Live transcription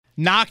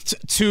Knocked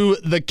to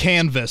the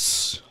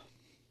canvas.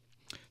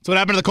 That's what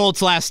happened to the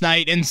Colts last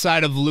night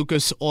inside of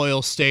Lucas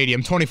Oil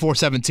Stadium.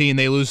 24-17,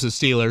 they lose to the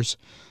Steelers.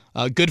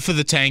 Good for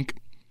the tank.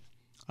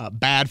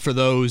 Bad for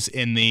those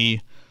in the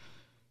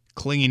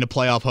clinging to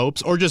playoff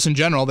hopes, or just in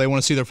general, they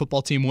want to see their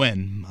football team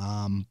win.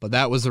 But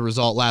that was the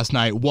result last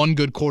night. One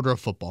good quarter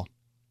of football.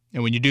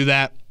 And when you do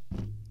that,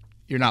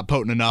 you're not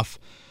potent enough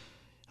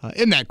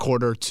in that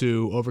quarter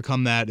to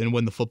overcome that and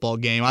win the football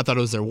game. I thought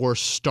it was their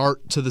worst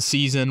start to the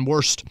season.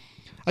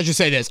 I should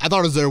say this. I thought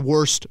it was their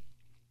worst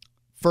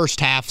first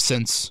half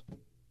since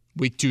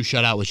week 2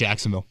 shutout with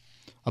Jacksonville.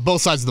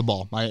 Both sides of the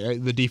ball.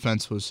 The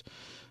defense was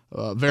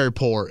very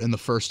poor in the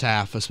first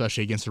half,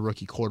 especially against a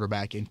rookie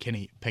quarterback in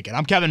Kenny Pickett.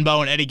 I'm Kevin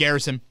Bowen. Eddie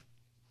Garrison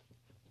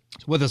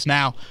is with us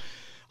now.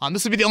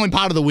 This will be the only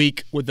pod of the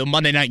week with the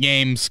Monday night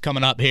games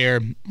coming up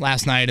here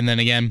last night and then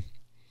again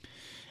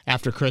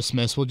after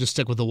Christmas. We'll just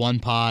stick with the one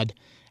pod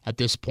at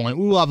this point.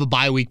 We will have a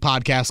bye-week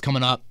podcast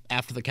coming up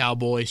after the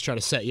Cowboys. Try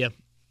to set you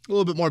a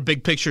little bit more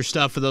big-picture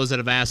stuff for those that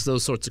have asked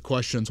those sorts of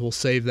questions. We'll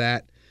save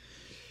that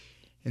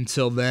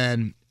until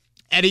then.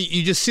 Eddie,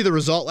 you just see the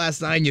result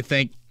last night and you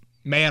think,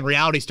 man,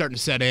 reality's starting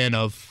to set in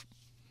of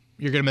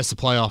you're going to miss the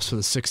playoffs for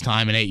the 6th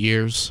time in 8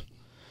 years.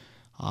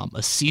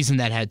 A season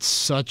that had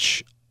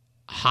such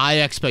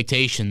high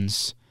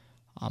expectations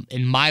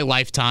in my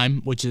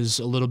lifetime, which is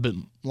a little bit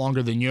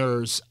longer than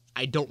yours.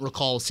 I don't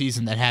recall a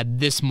season that had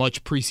this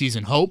much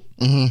preseason hope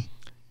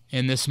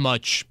and this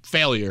much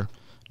failure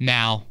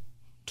now,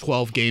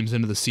 12 games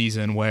into the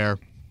season, where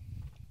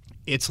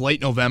it's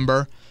late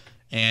November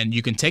and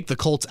you can take the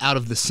Colts out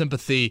of the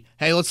sympathy.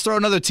 Hey, let's throw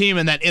another team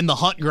in that in the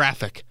hunt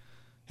graphic.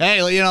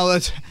 Hey,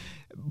 let's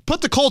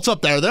put the Colts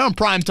up there. They're on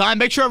prime time.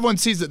 Make sure everyone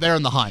sees that they're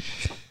in the hunt.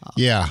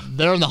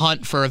 They're in the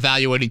hunt for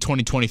evaluating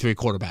 2023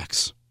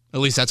 quarterbacks.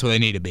 At least that's where they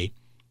need to be.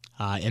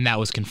 And that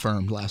was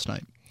confirmed last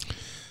night.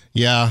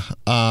 Yeah.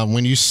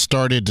 When you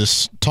started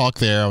to talk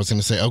there, I was going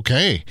to say,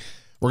 okay,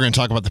 we're going to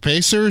talk about the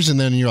Pacers. And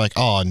then you're like,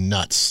 oh,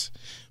 nuts.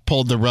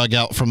 Pulled the rug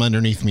out from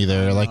underneath me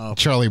there, like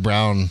Charlie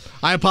Brown.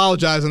 I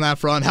apologize on that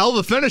front. Hell of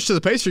a finish to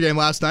the Pacer game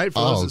last night for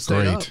those that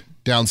stayed up.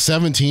 Down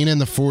 17 in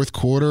the fourth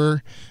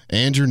quarter.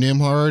 Andrew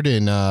Nimhard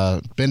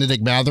and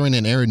Benedict Mathurin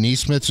and Aaron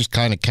Nesmith just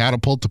kind of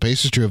catapult the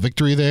Pacers to a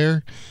victory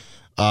there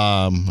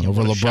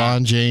over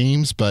LeBron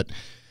James. But,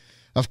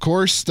 of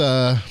course,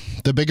 the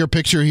bigger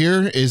picture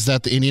here is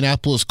that the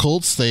Indianapolis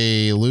Colts,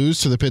 they lose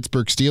to the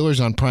Pittsburgh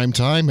Steelers on prime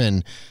time,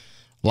 and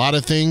a lot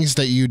of things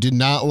that you did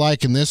not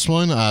like in this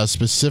one.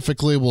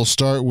 Specifically, we'll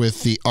start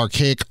with the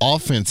archaic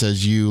offense,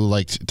 as you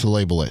like to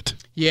label it.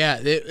 Yeah,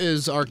 it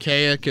is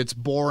archaic. It's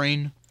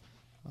boring.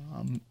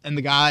 And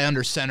the guy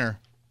under center,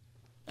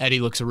 Eddie,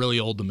 looks really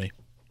old to me.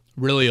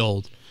 Really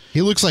old.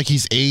 He looks like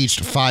he's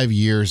aged 5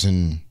 years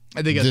in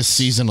this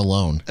season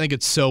alone. I think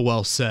it's so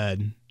well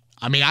said.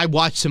 I mean, I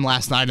watched him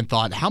last night and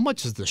thought, how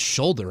much is the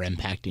shoulder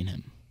impacting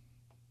him?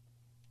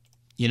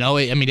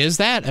 Is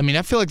that?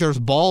 I feel like there's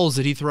balls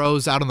that he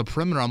throws out on the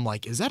perimeter. I'm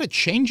like, is that a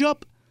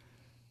changeup?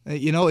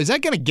 Is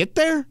that going to get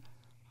there?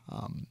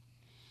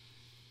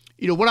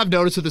 What I've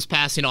noticed with this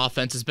passing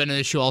offense has been an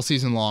issue all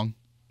season long.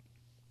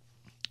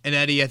 And,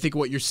 Eddie, I think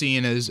what you're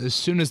seeing is as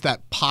soon as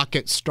that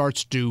pocket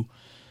starts to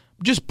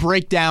just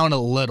break down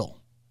a little,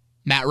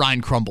 Matt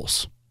Ryan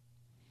crumbles.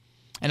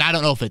 And I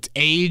don't know if it's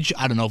age,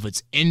 I don't know if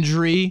it's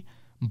injury,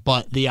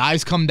 but the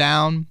eyes come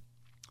down,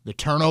 the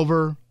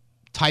turnover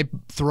type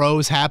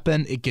throws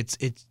happen. It's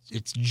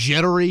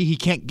jittery. He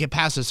can't get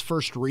past his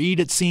first read,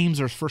 it seems,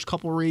 or his first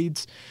couple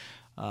reads.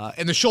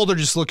 And the shoulder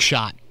just looks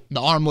shot. The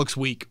arm looks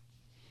weak.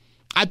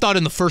 I thought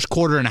in the first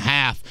quarter and a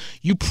half,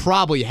 you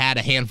probably had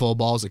a handful of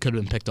balls that could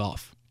have been picked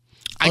off.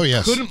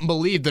 I couldn't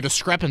believe the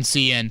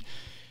discrepancy in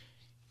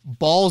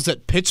balls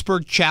that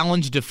Pittsburgh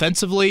challenged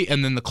defensively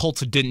and then the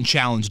Colts didn't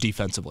challenge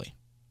defensively.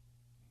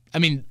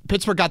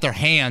 Pittsburgh got their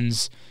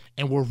hands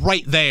and were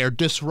right there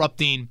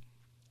disrupting,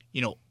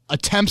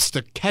 attempts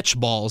to catch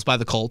balls by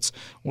the Colts,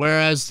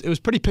 whereas it was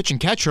pretty pitch and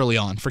catch early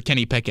on for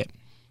Kenny Pickett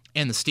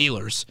and the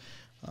Steelers.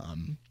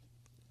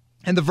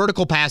 And the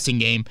vertical passing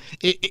game,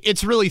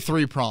 it's really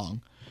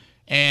three-prong.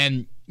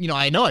 And,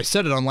 I know I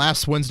said it on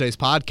last Wednesday's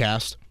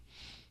podcast.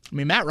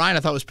 Matt Ryan,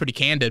 I thought, was pretty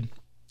candid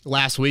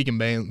last week and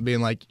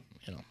being like,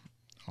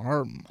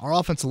 our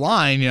offensive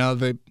line,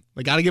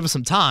 they got to give us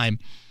some time.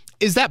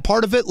 Is that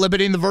part of it,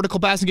 limiting the vertical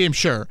passing game?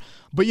 Sure.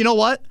 But you know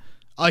what?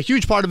 A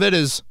huge part of it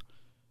is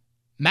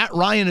Matt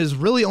Ryan is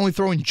really only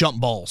throwing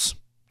jump balls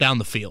down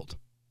the field.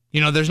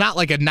 There's not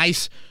like a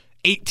nice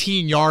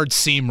 18-yard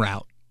seam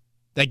route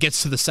that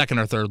gets to the second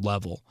or third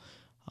level.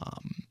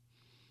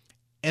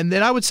 And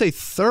then I would say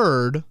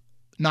third,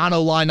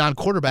 non-O-line,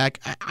 non-quarterback,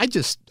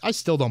 I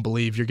still don't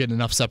believe you're getting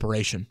enough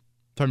separation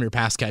from your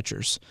pass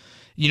catchers.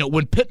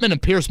 When Pittman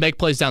and Pierce make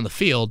plays down the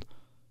field,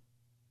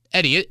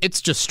 Eddie, it's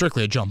just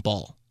strictly a jump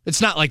ball. It's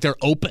not like they're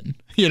open.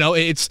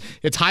 It's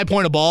high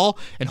point a ball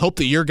and hope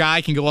that your guy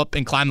can go up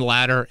and climb the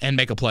ladder and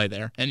make a play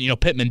there. And,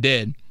 Pittman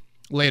did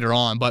later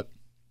on. But,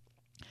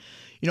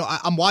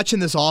 I'm watching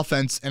this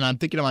offense and I'm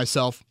thinking to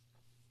myself,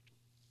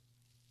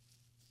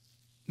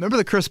 remember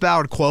the Chris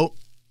Ballard quote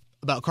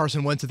about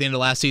Carson Wentz at the end of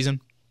last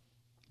season?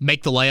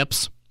 Make the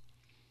layups.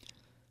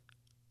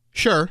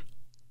 Sure.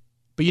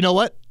 But you know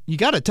what? You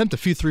got to attempt a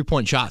few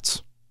three-point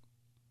shots.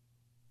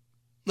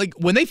 Like,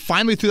 when they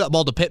finally threw that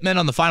ball to Pittman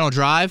on the final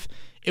drive,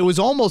 it was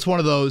almost one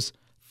of those,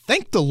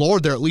 thank the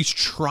Lord they're at least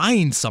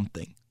trying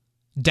something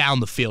down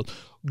the field.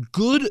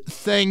 Good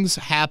things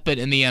happen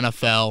in the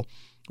NFL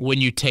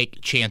when you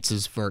take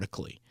chances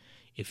vertically.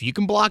 If you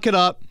can block it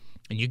up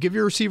and you give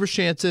your receivers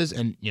chances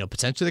and,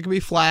 potentially there could be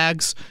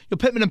flags,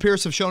 Pittman and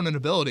Pierce have shown an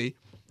ability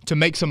to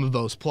make some of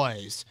those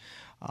plays.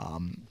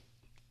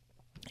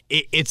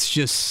 It's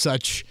just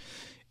such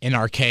an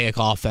archaic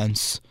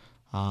offense.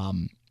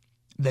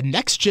 The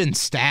next-gen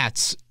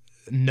stats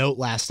note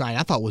last night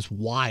I thought was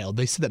wild.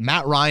 They said that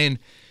Matt Ryan,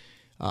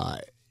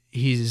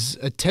 he's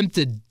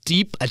attempted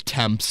deep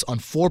attempts on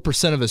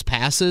 4% of his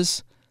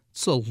passes.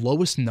 It's the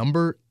lowest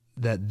number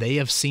that they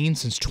have seen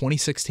since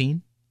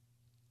 2016.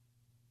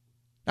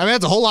 I mean,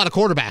 that's a whole lot of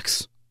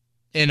quarterbacks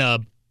in a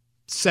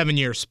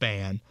 7-year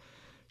span.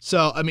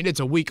 So, I mean, it's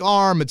a weak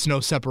arm. It's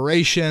no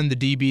separation. The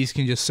DBs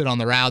can just sit on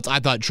the routes. I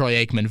thought Troy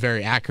Aikman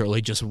very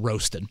accurately just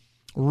roasted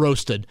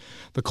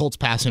the Colts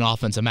passing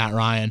offense and Matt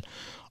Ryan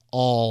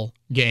all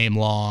game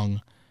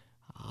long.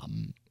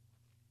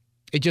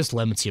 It just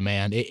limits you,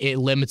 man. It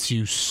limits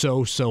you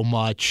so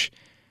much.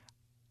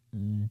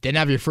 Didn't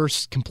have your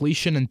first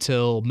completion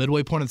until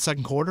midway point of the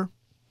second quarter.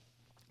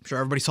 I'm sure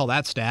everybody saw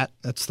that stat.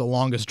 That's the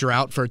longest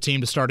drought for a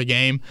team to start a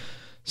game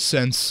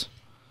since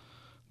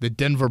the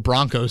Denver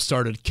Broncos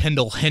started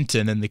Kendall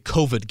Hinton in the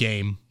COVID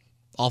game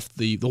off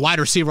the wide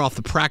receiver off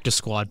the practice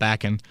squad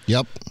back in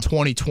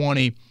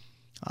 2020.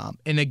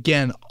 And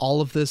again,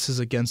 all of this is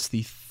against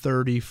the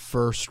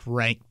 31st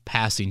ranked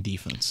passing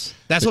defense.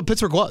 That's what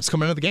Pittsburgh was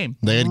coming into the game.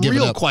 They had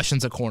given up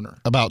questions at corner.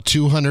 About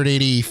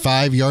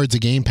 285 yards a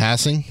game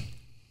passing.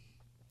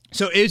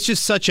 So it's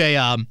just such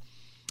a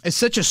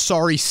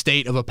sorry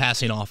state of a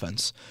passing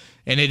offense.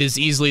 And it is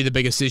easily the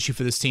biggest issue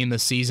for this team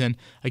this season.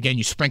 Again,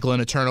 you sprinkle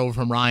in a turnover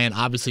from Ryan.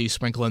 Obviously, you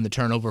sprinkle in the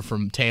turnover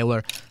from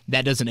Taylor.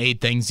 That doesn't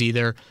aid things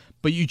either.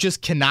 But you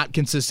just cannot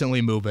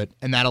consistently move it.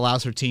 And that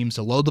allows for teams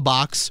to load the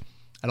box.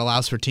 It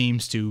allows for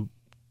teams to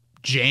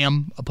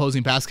jam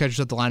opposing pass catchers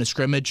at the line of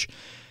scrimmage.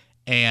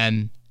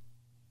 And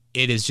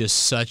it is just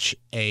such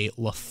a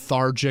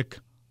lethargic,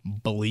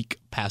 bleak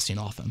passing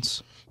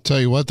offense. Tell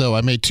you what, though,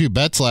 I made 2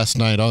 bets last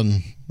night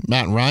on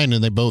Matt and Ryan,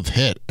 and they both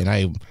hit.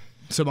 And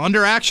some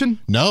under action?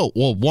 No.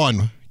 Well,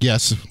 one.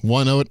 Yes.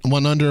 One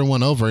under and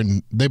one over,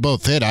 and they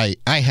both hit. I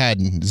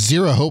had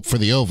zero hope for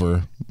the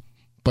over,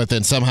 but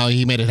then somehow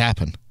he made it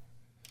happen.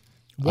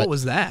 What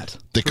was that?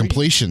 The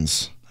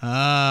completions.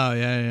 Oh,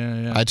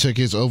 yeah. I took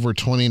his over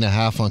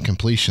 20.5 on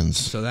completions.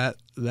 So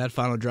that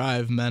final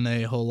drive meant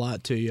a whole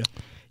lot to you.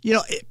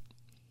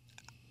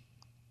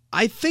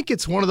 I think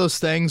it's one of those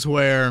things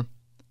where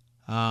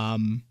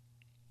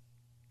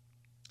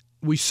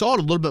we saw it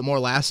a little bit more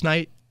last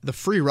night. The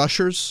free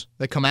rushers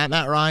that come at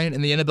Matt Ryan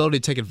and the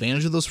inability to take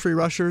advantage of those free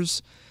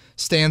rushers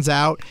stands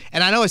out.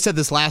 And I know I said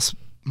this last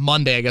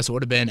Monday, I guess it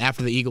would have been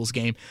after the Eagles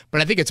game,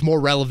 but I think it's more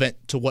relevant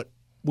to what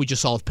we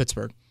just saw with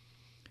Pittsburgh.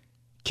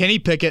 Kenny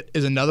Pickett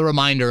is another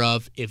reminder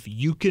of if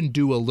you can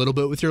do a little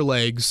bit with your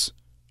legs,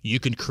 you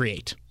can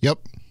create. Yep.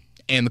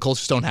 And the Colts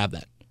just don't have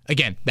that.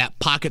 Again, that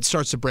pocket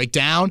starts to break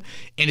down,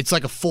 and it's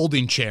like a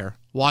folding chair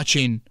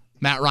watching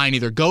Matt Ryan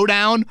either go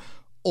down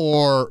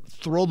or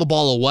throw the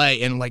ball away,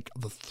 and like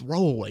the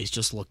throwaways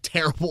just look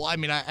terrible. I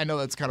mean, I know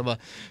that's kind of a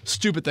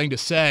stupid thing to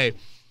say,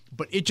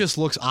 but it just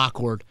looks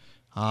awkward.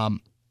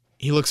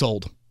 He looks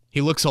old.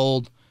 He looks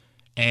old,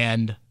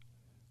 and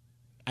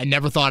I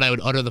never thought I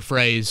would utter the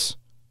phrase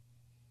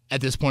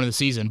at this point of the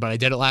season, but I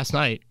did it last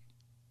night.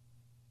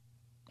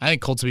 I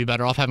think Colts would be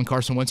better off having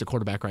Carson Wentz at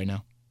quarterback right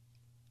now.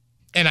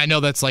 And I know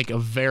that's like a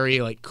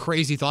very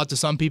crazy thought to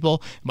some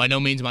people. By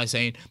no means am I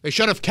saying they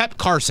should have kept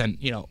Carson.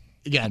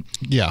 Again,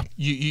 yeah,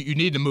 you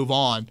need to move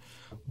on.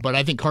 But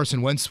I think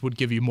Carson Wentz would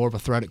give you more of a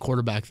threat at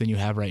quarterback than you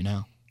have right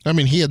now. I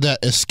mean, he had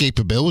that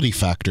escapability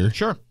factor.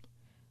 Sure.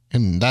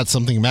 And that's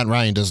something Matt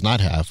Ryan does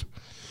not have.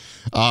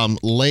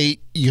 Late,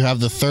 you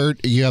have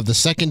the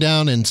second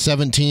down and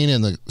 17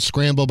 and the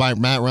scramble by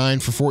Matt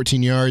Ryan for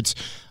 14 yards.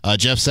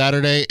 Jeff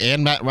Saturday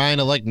and Matt Ryan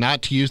elect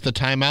not to use the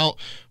timeout,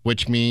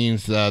 which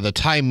means the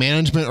time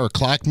management or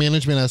clock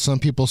management, as some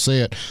people say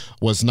it,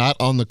 was not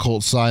on the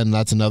Colts side, and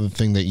that's another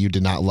thing that you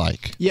did not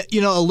like. Yeah,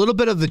 a little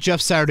bit of the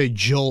Jeff Saturday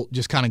jolt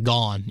just kind of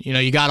gone.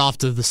 You got off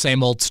to the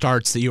same old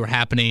starts that were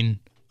happening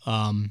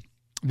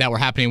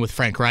with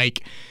Frank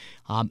Reich.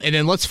 And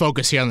then let's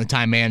focus here on the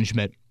time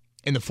management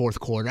in the fourth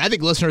quarter. I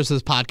think listeners to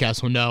this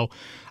podcast will know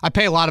I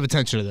pay a lot of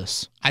attention to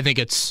this. I think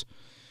it's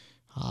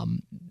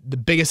the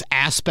biggest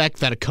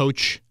aspect that a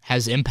coach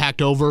has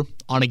impact over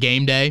on a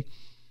game day,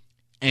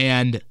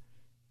 and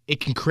it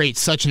can create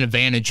such an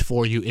advantage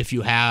for you if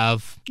you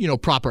have,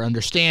 proper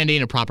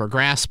understanding, a proper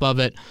grasp of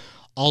it,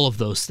 all of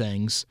those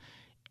things.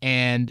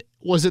 And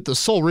was it the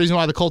sole reason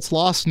why the Colts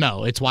lost?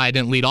 No, it's why I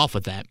didn't lead off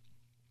with that.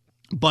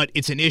 But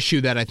it's an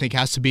issue that I think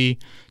has to be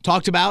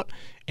talked about,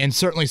 and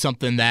certainly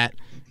something that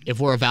if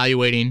we're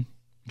evaluating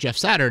Jeff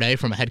Saturday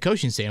from a head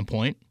coaching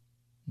standpoint,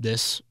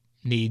 This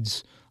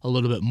needs a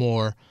little bit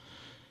more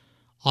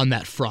on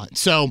that front.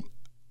 So,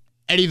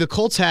 Eddie, the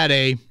Colts had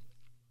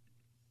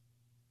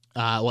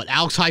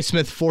Alex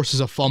Highsmith forces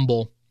a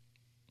fumble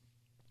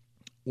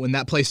when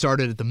that play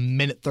started at the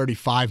minute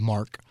 35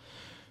 mark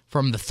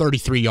from the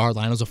 33-yard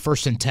line. It was a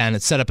 1st and 10.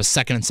 It set up a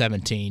 2nd and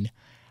 17.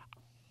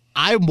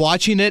 I'm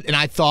watching it, and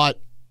I thought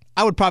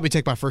I would probably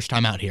take my first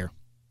time out here.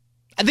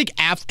 I think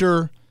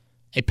after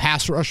a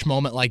pass rush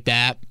moment like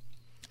that,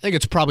 I think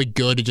it's probably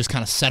good to just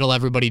kind of settle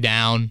everybody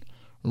down,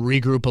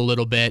 regroup a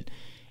little bit.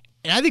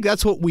 And I think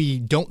that's what we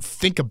don't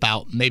think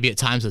about maybe at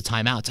times with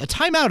timeouts. A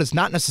timeout is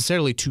not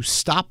necessarily to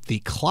stop the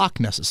clock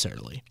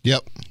necessarily.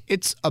 Yep.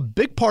 It's a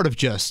big part of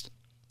just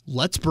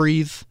let's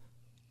breathe,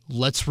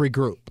 let's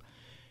regroup.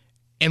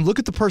 And look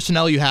at the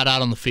personnel you had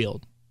out on the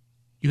field.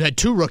 You had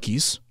 2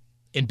 rookies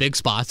in big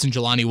spots in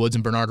Jelani Woods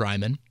and Bernard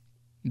Ryman.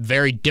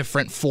 Very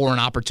different foreign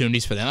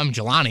opportunities for them. I mean,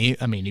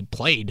 Jelani, he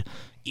played,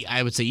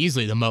 I would say,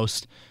 easily the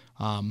most.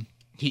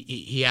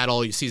 He had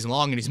all season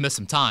long, and he's missed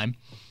some time.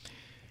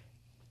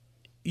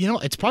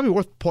 It's probably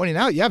worth pointing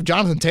out, you have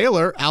Jonathan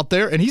Taylor out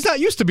there, and he's not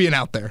used to being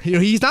out there.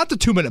 He's not the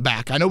 2-minute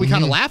back. I know we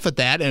kind of laugh at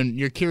that, and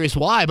you're curious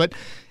why, but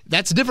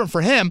that's different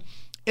for him.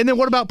 And then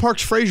what about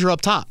Parks Frazier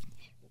up top?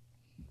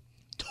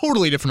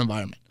 Totally different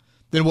environment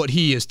than what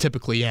he is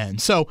typically in.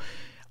 So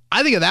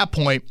I think at that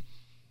point,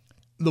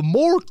 the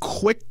more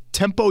quick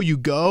tempo you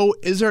go,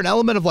 is there an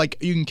element of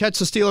you can catch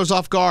the Steelers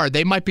off guard?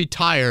 They might be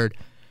tired.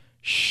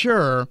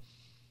 Sure.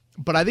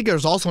 But I think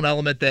there's also an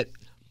element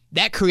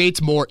that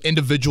creates more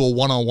individual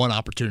one-on-one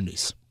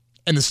opportunities.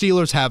 And the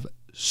Steelers have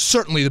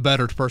certainly the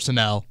better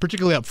personnel,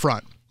 particularly up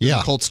front, than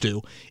the Colts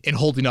do, in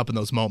holding up in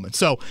those moments.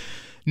 So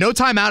no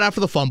timeout after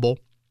the fumble.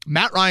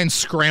 Matt Ryan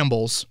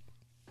scrambles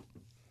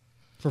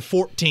for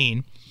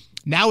 14.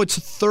 Now it's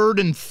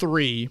 3rd and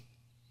 3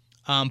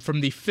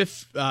 from the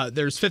fifth.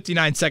 There's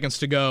 59 seconds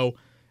to go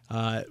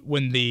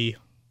when the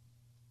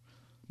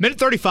minute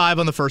 35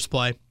 on the first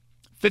play,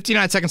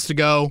 59 seconds to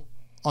go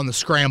on the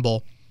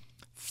scramble,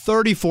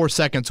 34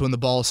 seconds when the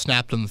ball is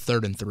snapped on the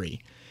 3rd and 3.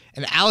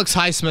 And Alex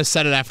Highsmith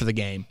said it after the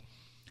game.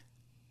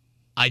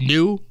 I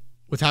knew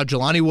with how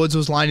Jelani Woods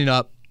was lining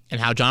up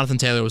and how Jonathan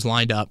Taylor was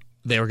lined up,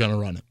 they were going to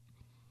run it.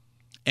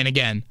 And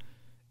again,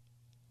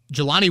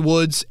 Jelani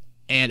Woods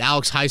and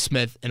Alex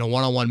Highsmith in a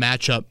one-on-one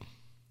matchup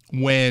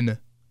when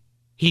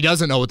he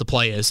doesn't know what the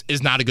play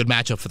is not a good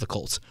matchup for the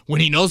Colts.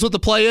 When he knows what the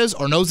play is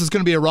or knows it's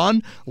going to be a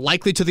run,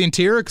 likely to the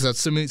interior, because that's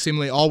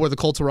seemingly all where the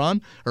Colts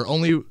run, or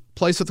only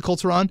place that the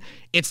Colts run,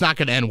 it's not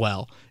going to end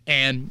well.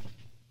 And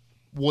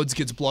Woods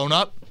gets blown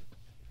up,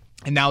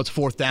 and now it's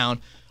 4th down,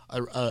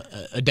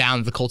 a down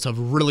that the Colts have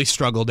really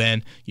struggled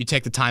in. You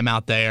take the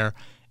timeout there,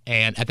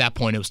 and at that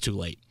point it was too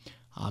late.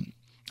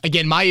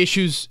 Again, my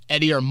issues,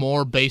 Eddie, are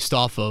more based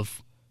off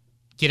of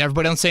get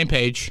everybody on the same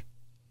page.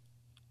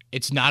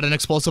 It's not an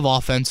explosive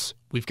offense.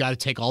 We've got to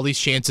take all these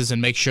chances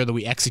and make sure that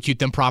we execute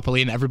them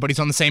properly and everybody's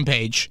on the same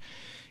page.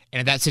 And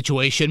in that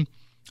situation,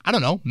 I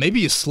don't know, maybe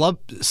you sub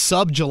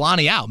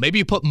Jelani out. Maybe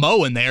you put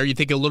Mo in there. You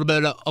think a little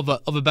bit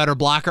of a better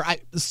blocker.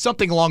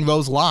 Something along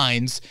those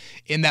lines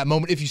in that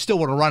moment if you still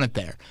want to run it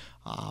there.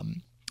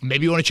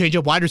 Maybe you want to change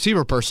up wide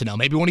receiver personnel.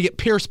 Maybe you want to get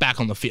Pierce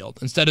back on the field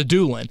instead of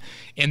Doolin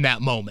in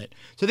that moment.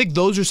 So I think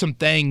those are some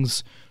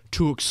things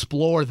to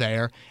explore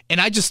there.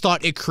 And I just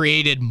thought it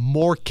created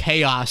more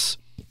chaos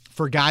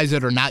for guys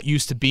that are not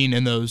used to being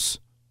in those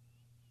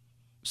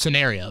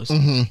scenarios.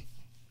 Mm-hmm.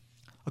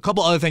 A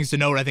couple other things to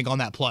note, I think, on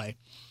that play.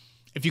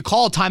 If you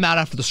call a timeout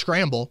after the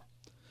scramble,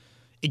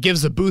 it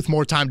gives the booth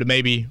more time to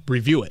maybe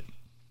review it.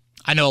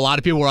 I know a lot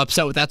of people were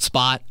upset with that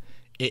spot.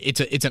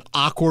 It's an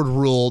awkward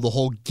rule, the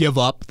whole give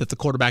up that the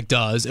quarterback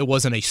does. It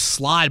wasn't a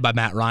slide by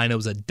Matt Ryan. It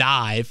was a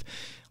dive.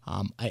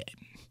 I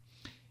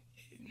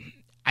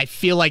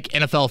feel like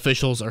NFL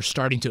officials are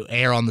starting to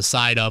err on the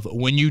side of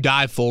when you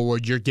dive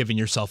forward, you're giving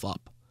yourself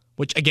up.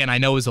 Which, again, I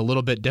know is a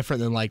little bit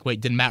different than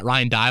wait, didn't Matt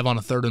Ryan dive on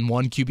a 3rd and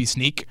 1 QB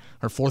sneak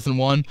or 4th and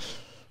 1?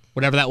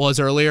 Whatever that was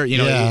earlier.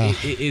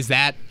 Is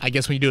that, I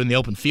guess when you do it in the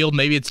open field,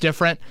 maybe it's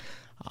different.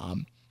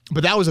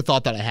 But that was a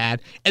thought that I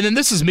had. And then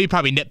this is me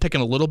probably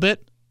nitpicking a little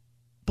bit.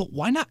 But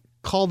why not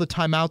call the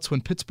timeouts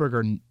when Pittsburgh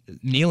are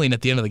kneeling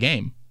at the end of the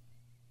game?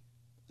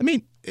 I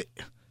mean,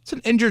 it's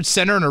an injured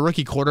center and a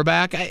rookie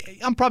quarterback.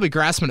 I'm probably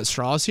grasping at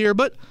straws here,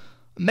 but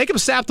make him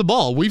snap the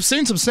ball. We've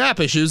seen some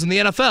snap issues in the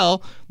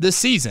NFL this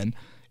season.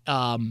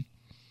 I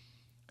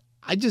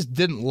just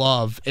didn't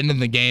love ending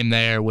the game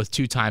there with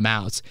 2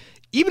 timeouts.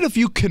 Even if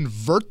you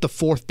convert the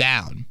 4th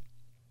down,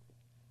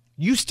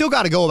 you still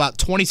got to go about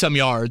 20-some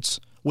yards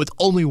with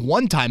only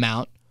 1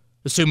 timeout,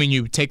 assuming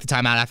you take the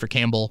timeout after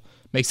Campbell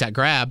makes that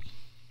grab.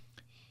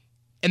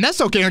 And that's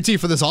no guarantee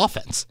for this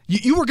offense.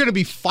 You were going to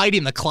be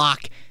fighting the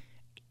clock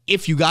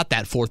if you got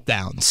that 4th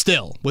down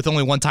still with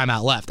only 1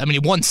 timeout left. I mean,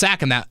 1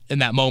 sack in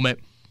that moment,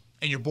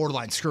 and you're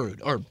borderline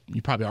screwed, or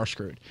you probably are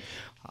screwed.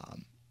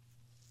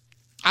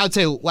 I would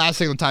say last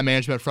thing on time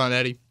management front,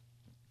 Eddie,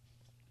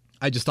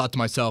 I just thought to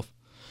myself,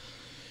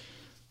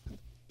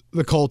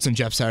 the Colts and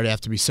Jeff Saturday have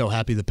to be so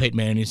happy that Peyton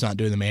Manning's not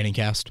doing the Manning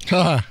cast.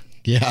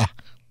 Yeah.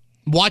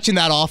 watching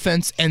that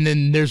offense, and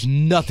then there's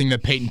nothing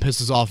that Peyton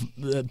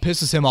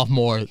pisses him off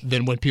more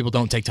than when people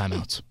don't take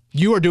timeouts.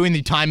 You are doing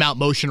the timeout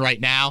motion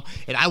right now,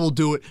 and I will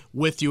do it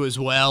with you as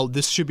well.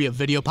 This should be a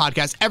video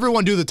podcast.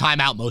 Everyone do the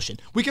timeout motion.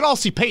 We can all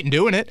see Peyton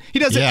doing it. He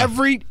does it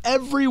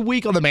every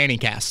week on the Manning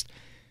Cast.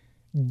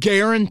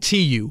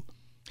 Guarantee you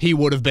he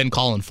would have been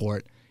calling for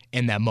it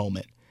in that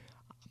moment.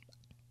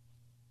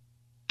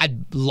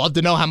 I'd love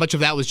to know how much of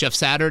that was Jeff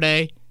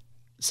Saturday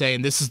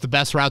saying this is the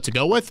best route to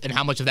go with, and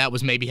how much of that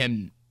was maybe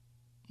him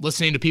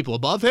listening to people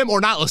above him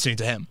or not listening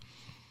to him.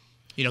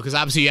 Because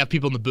obviously you have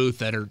people in the booth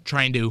that are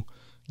trying to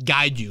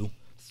guide you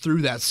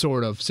through that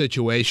sort of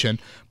situation.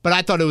 But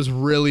I thought it was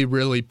really,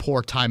 really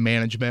poor time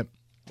management.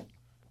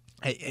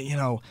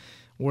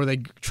 Were they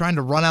trying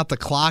to run out the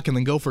clock and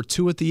then go for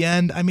 2 at the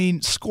end? I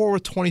mean, score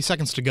with 20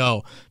 seconds to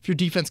go. If your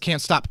defense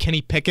can't stop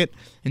Kenny Pickett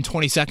in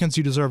 20 seconds,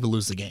 you deserve to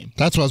lose the game.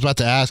 That's what I was about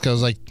to ask. I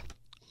was like,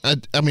 I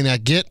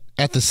get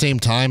at the same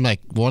time,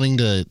 like, wanting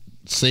to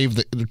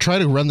try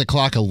to run the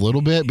clock a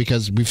little bit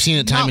because we've seen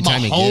it time and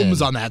time again.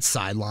 Mahomes on that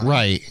sideline.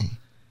 Right.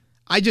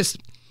 I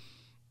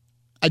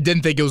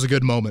didn't think it was a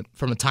good moment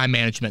from a time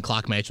management,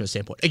 clock management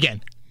standpoint.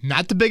 Again,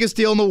 not the biggest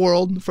deal in the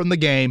world from the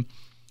game,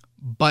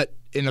 but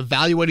in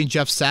evaluating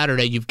Jeff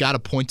Saturday, you've got to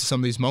point to some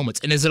of these moments.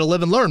 And is it a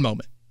live and learn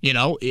moment?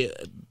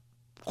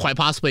 Quite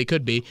possibly it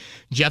could be.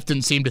 Jeff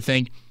didn't seem to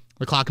think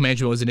the clock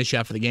management was an issue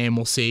after the game.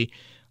 We'll see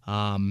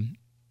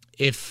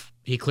if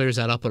he clears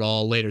that up at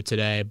all later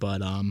today.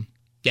 But,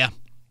 yeah.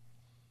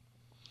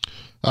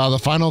 The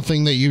final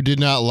thing that you did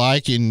not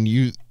like, and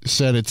you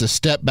said it's a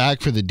step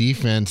back for the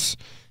defense.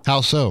 How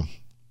so?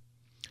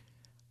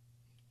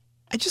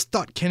 I just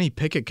thought Kenny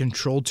Pickett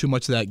controlled too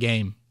much of that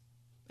game,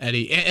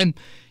 Eddie. And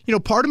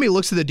part of me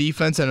looks at the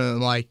defense and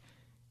I'm like,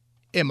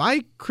 am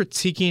I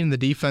critiquing the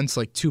defense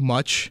like too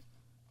much?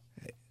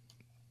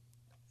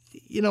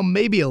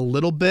 Maybe a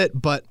little bit,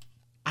 but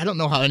I don't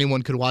know how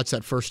anyone could watch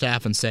that first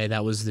half and say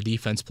that was the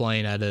defense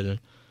playing at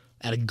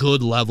a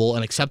good level,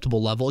 an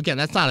acceptable level. Again,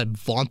 that's not a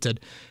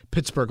vaunted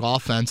Pittsburgh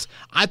offense.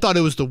 I thought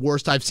it was the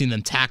worst I've seen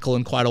them tackle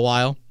in quite a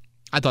while.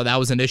 I thought that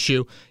was an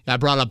issue. I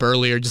brought up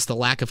earlier just the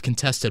lack of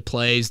contested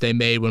plays they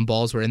made when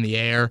balls were in the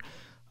air.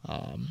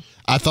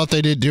 I thought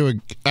they did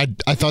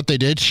I thought they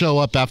did show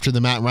up after the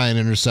Matt Ryan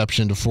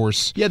interception to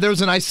force. Yeah, there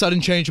was a nice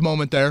sudden change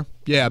moment there.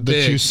 Yeah, the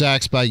big. 2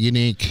 sacks by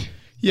Unique.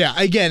 Yeah,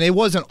 again, it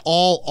wasn't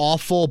all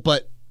awful,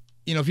 but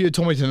if you had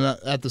told me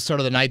at the start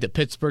of the night that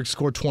Pittsburgh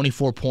scored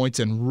 24 points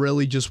and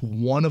really just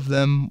one of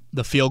them,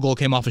 the field goal,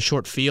 came off a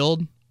short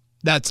field,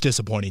 that's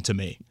disappointing to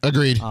me.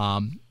 Agreed.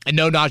 And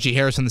no Najee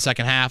Harris in the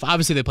second half.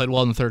 Obviously, they played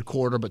well in the third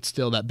quarter, but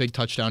still that big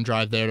touchdown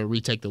drive there to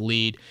retake the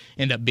lead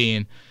ended up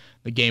being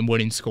the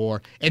game-winning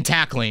score. And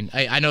tackling,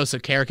 I noticed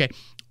that Carrick.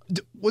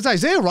 Was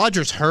Isaiah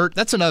Rodgers hurt?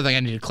 That's another thing I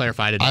need to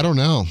clarify today. I don't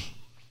know.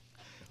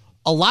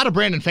 A lot of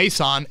Brandon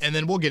Faison, and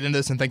then we'll get into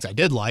this and things I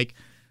did like.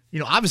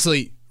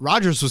 Obviously,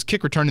 Rodgers was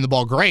kick returning the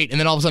ball great, and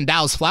then all of a sudden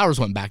Dallas Flowers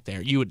went back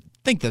there. You would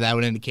think that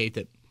would indicate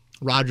that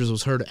Rodgers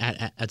was hurt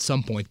at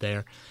some point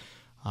there.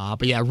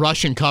 But yeah,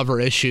 rush and cover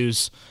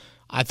issues,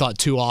 I thought,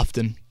 too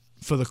often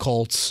for the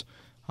Colts.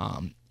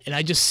 And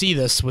I just see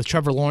this with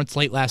Trevor Lawrence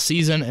late last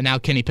season and now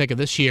Kenny Pickett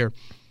this year.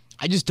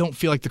 I just don't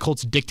feel like the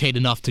Colts dictate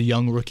enough to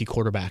young rookie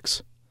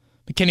quarterbacks.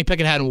 But Kenny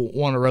Pickett hadn't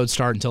won a road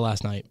start until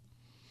last night.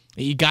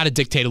 You got to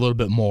dictate a little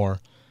bit more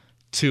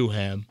to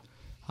him,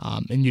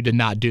 and you did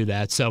not do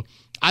that. So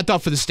I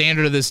thought for the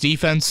standard of this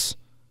defense,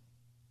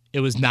 it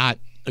was not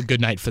a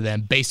good night for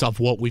them based off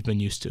what we've been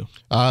used to.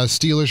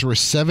 Steelers were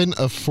 7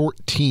 of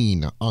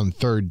 14 on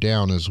third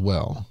down as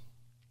well.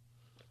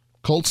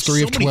 Colts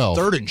 3 of 12.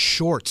 Third and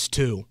shorts,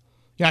 too.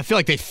 I feel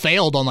like they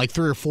failed on like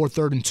 3 or 4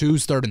 third and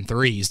 2s, third and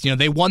 3s.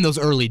 They won those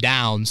early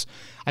downs.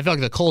 I feel like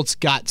the Colts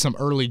got some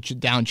early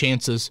down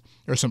chances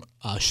or some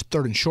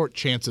third and short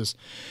chances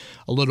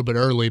a little bit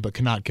early, but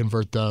could not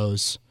convert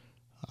those.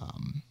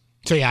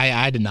 So,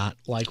 yeah, I did not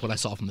like what I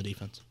saw from the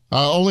defense.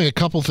 Only a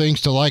couple things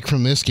to like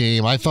from this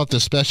game. I thought the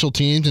special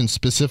teams, and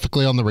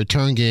specifically on the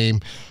return game,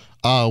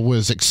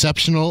 was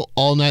exceptional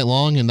all night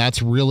long, and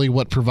that's really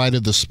what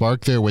provided the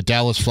spark there with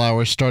Dallas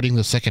Flowers starting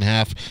the second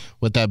half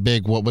with that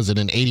big, what was it,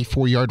 an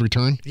 84-yard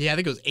return? Yeah, I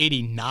think it was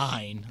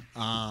 89.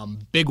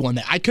 Big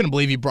one. I couldn't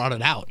believe he brought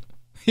it out.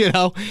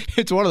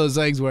 It's one of those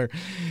things where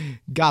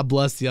God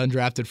bless the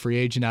undrafted free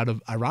agent out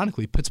of,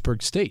 ironically,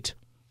 Pittsburgh State.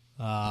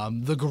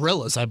 The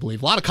Gorillas, I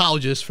believe. A lot of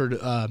colleges for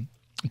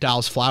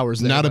Dallas Flowers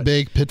there. Not a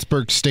big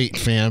Pittsburgh State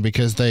fan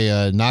because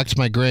they knocked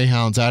my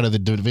Greyhounds out of the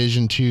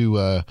Division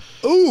II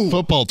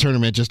football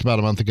tournament just about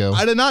a month ago.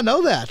 I did not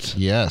know that.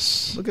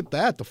 Yes. Look at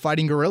that. The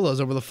Fighting Gorillas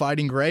over the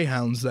Fighting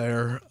Greyhounds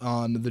there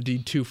on the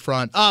D2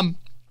 front. I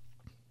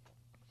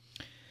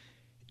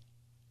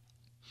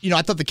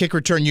thought the kick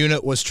return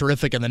unit was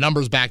terrific, and the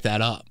numbers back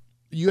that up.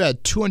 You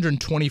had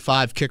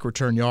 225 kick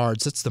return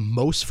yards. That's the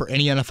most for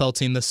any NFL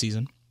team this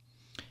season.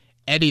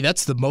 Eddie,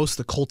 that's the most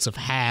the Colts have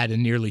had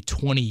in nearly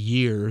 20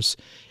 years.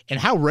 And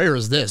how rare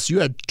is this? You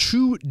had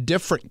 2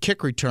 different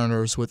kick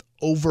returners with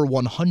over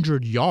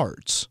 100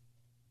 yards.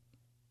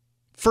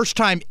 First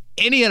time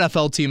any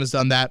NFL team has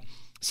done that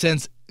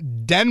since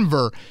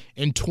Denver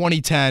in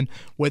 2010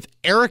 with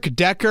Eric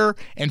Decker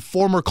and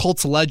former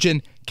Colts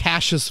legend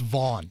Cassius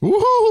Vaughn.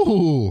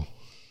 Ooh.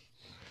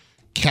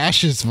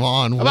 Cassius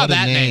Vaughn. What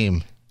a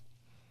name.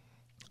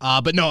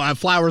 But no,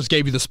 Flowers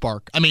gave you the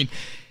spark. I mean,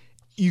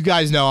 you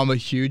guys know I'm a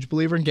huge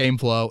believer in game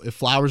flow. If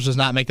Flowers does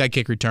not make that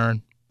kick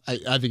return,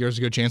 I think there's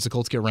a good chance the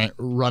Colts get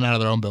run out of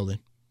their own building.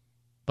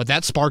 But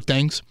that sparked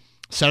things,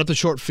 set up the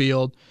short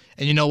field,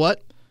 and you know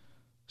what?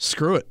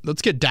 Screw it.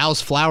 Let's get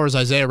Dallas Flowers,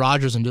 Isaiah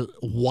Rodgers, and just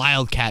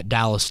wildcat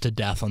Dallas to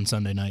death on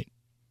Sunday night.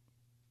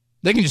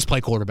 They can just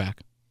play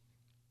quarterback.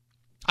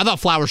 I thought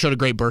Flowers showed a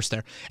great burst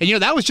there. And,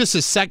 that was just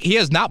his second. He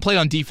has not played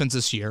on defense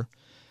this year.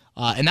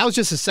 And that was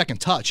just his second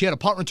touch. He had a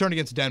punt return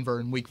against Denver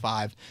in Week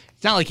 5.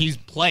 It's not like he's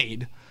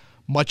played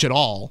much at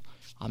all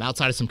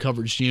outside of some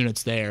coverage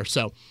units there.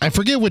 So I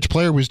forget which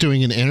player was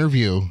doing an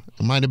interview.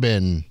 It might have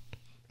been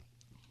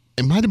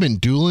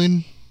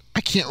Doolin.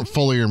 I can't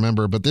fully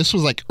remember, but this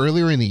was like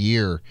earlier in the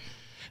year.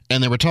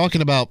 And they were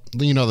talking about,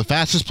 the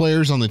fastest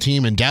players on the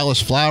team, and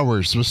Dallas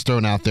Flowers was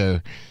thrown out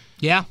there.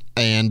 Yeah.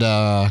 And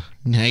now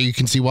you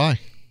can see why.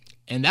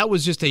 And that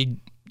was just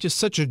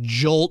such a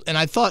jolt. And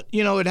I thought,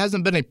 it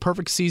hasn't been a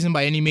perfect season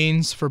by any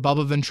means for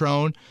Bubba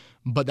Ventrone,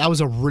 but that was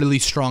a really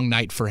strong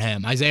night for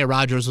him. Isaiah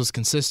Rodgers was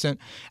consistent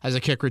as a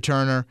kick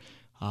returner.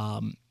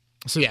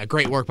 So, yeah,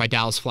 great work by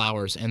Dallas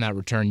Flowers and that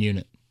return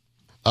unit.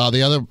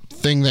 The other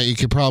thing that you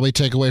could probably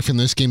take away from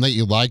this game that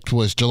you liked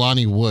was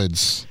Jelani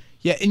Woods.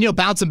 Yeah, and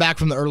bouncing back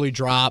from the early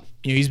drop,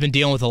 he's been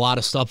dealing with a lot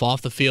of stuff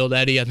off the field,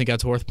 Eddie. I think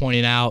that's worth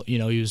pointing out. He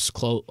was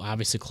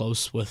obviously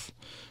close with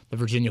the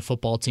Virginia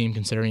football team,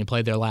 considering he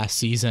played there last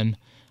season.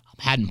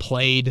 Hadn't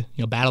played,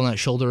 battling that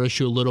shoulder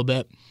issue a little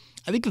bit.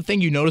 I think the thing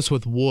you notice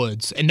with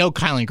Woods, and no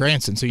Kylan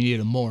Granson, so you need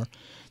him more.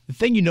 The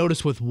thing you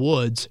notice with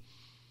Woods,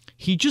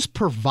 he just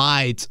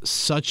provides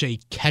such a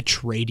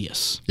catch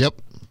radius.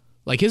 Yep.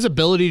 Like his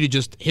ability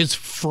to his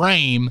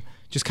frame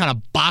just kind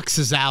of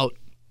boxes out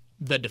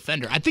the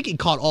defender. I think he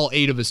caught all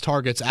 8 of his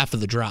targets after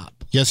the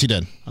drop. Yes, he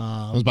did.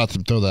 I was about to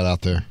throw that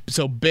out there.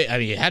 So,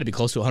 he had to be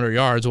close to 100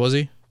 yards, was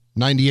he?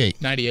 98.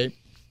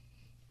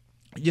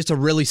 Just a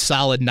really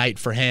solid night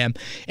for him.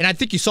 And I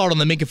think you saw it on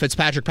the Minkah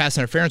Fitzpatrick pass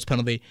interference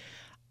penalty.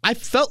 I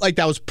felt like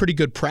that was pretty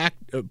good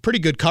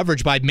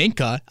coverage by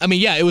Minkah. I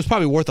mean, yeah, it was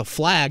probably worth a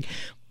flag,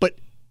 but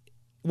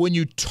when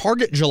you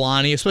target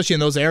Jelani, especially in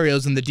those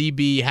areas, and the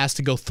DB has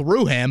to go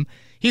through him,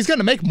 he's going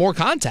to make more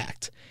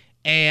contact.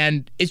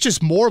 And it's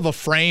just more of a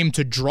frame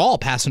to draw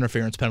pass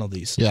interference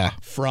penalties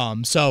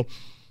from. So,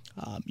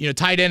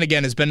 tight end,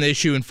 again, has been an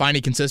issue in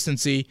finding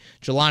consistency.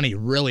 Jelani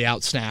really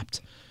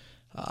outsnapped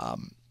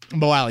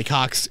Mo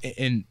Alley-Cox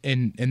in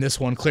this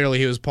one. Clearly,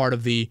 he was part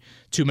of the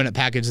 2-minute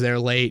package there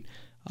late.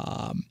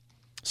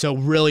 So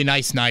really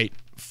nice night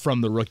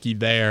from the rookie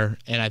there,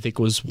 and I think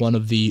was one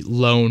of the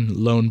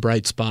lone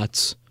bright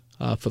spots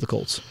for the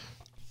Colts.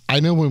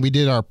 I know when we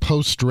did our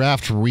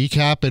post-draft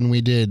recap,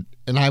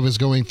 and I was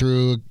going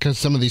through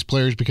some of these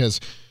players because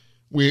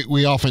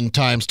we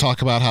oftentimes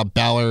talk about how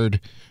Ballard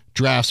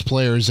drafts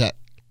players that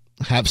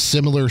have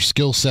similar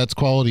skill sets,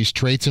 qualities,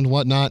 traits, and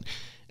whatnot,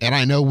 and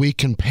I know we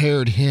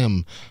compared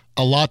him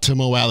a lot to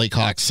Mo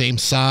Alley-Cox, same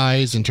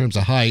size in terms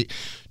of height,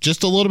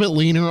 just a little bit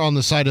leaner on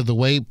the side of the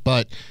weight,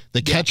 but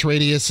the catch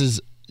radius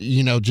is,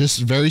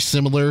 just very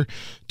similar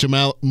to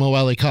Mo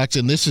Alley-Cox,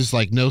 and this is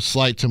like no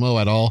slight to Mo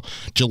at all.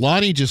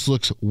 Jelani just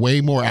looks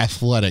way more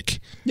athletic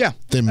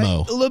than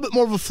Mo. A little bit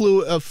more of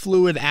a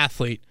fluid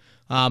athlete,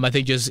 I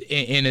think, just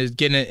in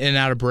getting in and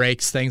out of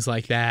breaks, things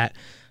like that.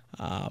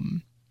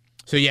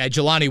 So, yeah,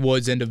 Jelani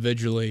Woods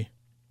individually,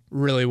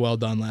 really well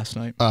done last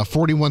night.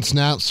 41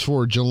 snaps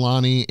for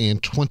Jelani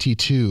and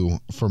 22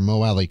 for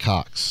Mo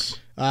Alley-Cox.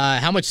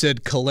 How much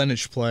did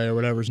Kalinich play, or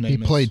whatever his name is?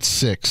 He played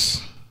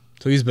 6.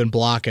 So he's been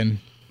blocking,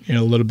 a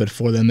little bit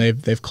for them.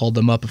 They've called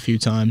them up a few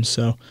times.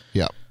 So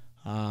yeah.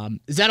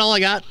 Is that all I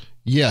got?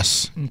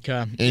 Yes.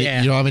 Okay.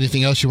 You don't have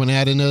anything else you want to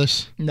add into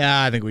this?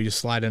 Nah, I think we just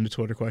slide into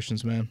Twitter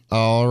questions, man.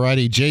 All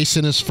righty.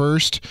 Jason is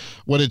first.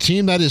 Would a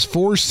team that is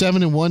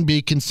 4-7-1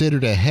 be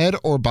considered ahead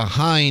or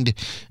behind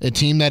a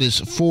team that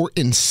is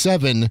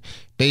 4-7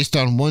 based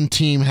on one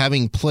team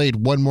having played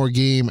one more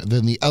game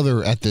than the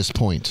other at this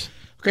point?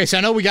 Okay, so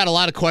I know we got a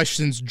lot of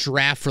questions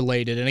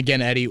draft-related. And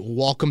again, Eddie,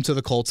 welcome to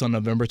the Colts on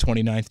November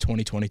 29th,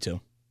 2022.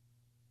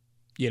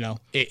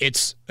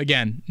 It's,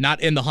 again, not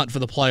in the hunt for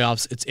the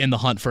playoffs. It's in the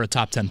hunt for a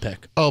top 10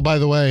 pick. Oh, by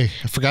the way,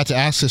 I forgot to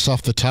ask this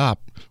off the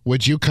top.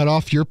 Would you cut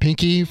off your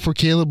pinky for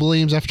Caleb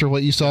Williams after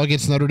what you saw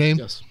against Notre Dame?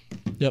 Yes.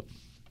 Yep.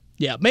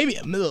 Yeah, maybe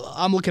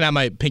I'm looking at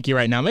my pinky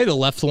right now. Maybe the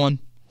left one.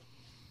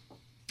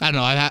 I don't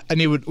know. I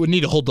would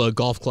need to hold the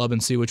golf club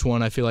and see which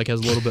one I feel like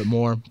has a little bit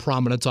more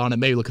prominence on it.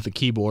 Maybe look at the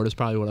keyboard is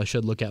probably what I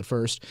should look at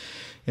first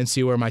and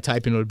see where my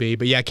typing would be.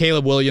 But yeah,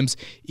 Caleb Williams,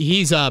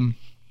 he's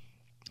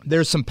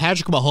there's some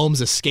Patrick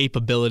Mahomes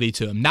escapability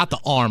to him. Not the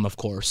arm, of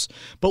course.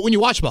 But when you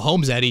watch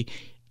Mahomes, Eddie,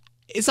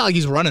 it's not like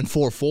he's running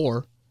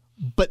 4.4.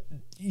 But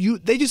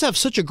they just have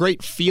such a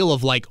great feel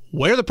of like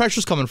where the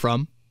pressure's coming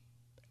from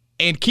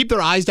and keep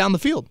their eyes down the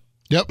field.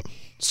 Yep.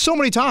 So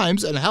many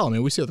times, and hell, I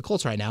mean, we see with the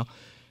Colts right now,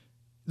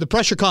 the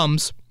pressure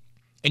comes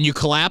and you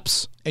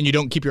collapse and you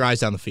don't keep your eyes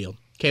down the field.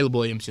 Caleb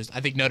Williams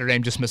I think Notre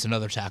Dame just missed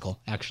another tackle,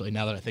 actually,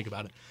 now that I think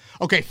about it.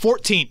 Okay,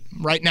 14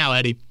 right now,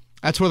 Eddie.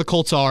 That's where the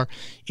Colts are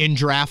in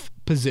draft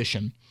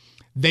position.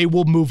 They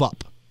will move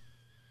up.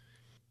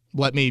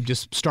 Let me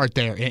just start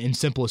there in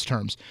simplest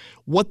terms.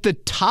 What the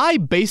tie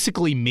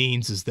basically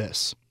means is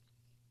this.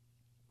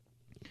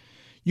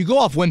 You go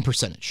off win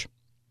percentage.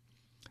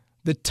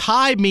 The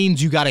tie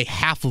means you got a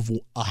half of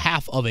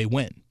a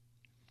win.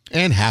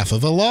 And half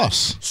of a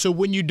loss. So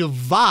when you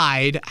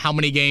divide how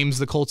many games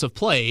the Colts have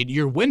played,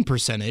 your win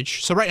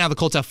percentage, so right now the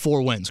Colts have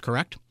 4 wins,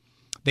 correct?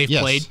 They've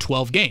played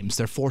 12 games.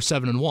 They're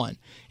 4-7-1.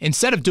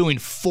 Instead of doing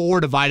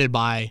 4 divided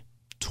by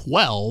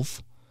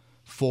 12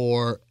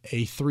 for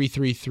a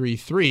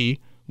 3-3-3-3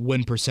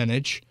 win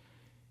percentage,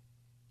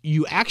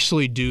 you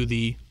actually do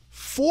the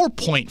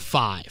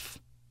 4.5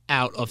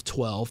 out of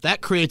 12.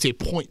 That creates a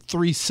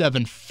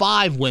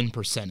 .375 win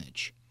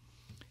percentage.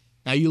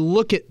 Now you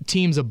look at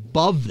teams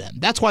above them.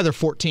 That's why they're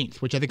 14th,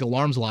 which I think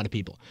alarms a lot of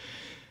people.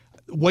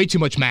 Way too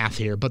much math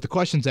here, but the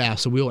question's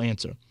asked, so we'll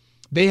answer.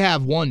 They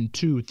have 1,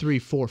 2, 3,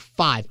 4,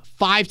 5.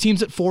 5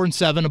 teams at 4 and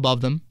 7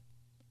 above them.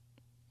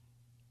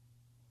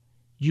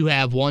 You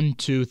have 1,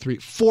 2, 3,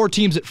 4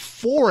 teams at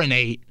 4 and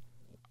 8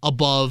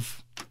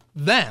 above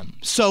them.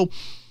 So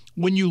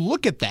when you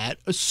look at that,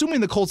 assuming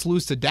the Colts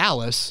lose to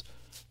Dallas,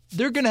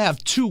 they're going to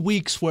have 2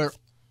 weeks where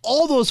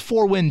all those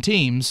 4-win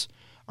teams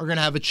are going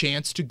to have a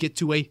chance to get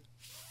to a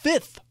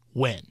 5th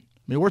win.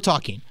 I mean, we're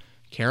talking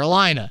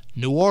Carolina,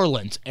 New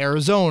Orleans,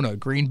 Arizona,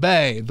 Green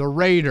Bay, the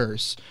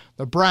Raiders,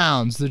 the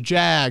Browns, the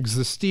Jags,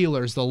 the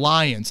Steelers, the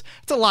Lions.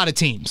 It's a lot of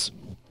teams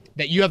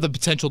that you have the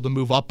potential to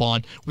move up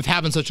on with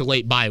having such a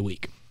late bye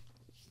week.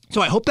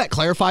 So I hope that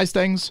clarifies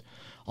things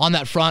on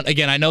that front.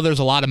 Again, I know there's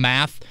a lot of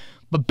math,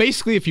 but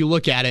basically if you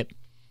look at it,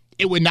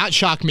 it would not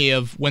shock me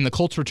if when the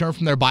Colts return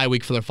from their bye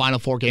week for their final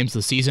 4 games of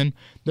the season,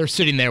 they're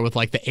sitting there with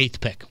like the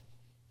 8th pick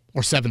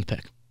or 7th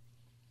pick.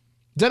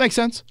 Does that make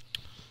sense?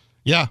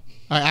 Yeah.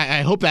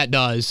 I hope that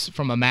does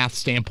from a math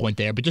standpoint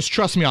there, but just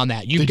trust me on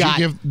that.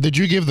 Did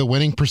you give the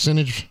winning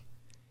percentage?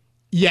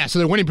 Yeah, so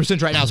their winning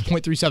percentage right now is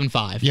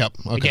 .375. Yep.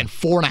 Okay. Again,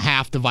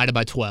 4.5 divided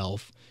by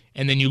 12.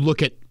 And then you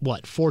look at,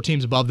 4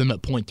 teams above them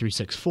at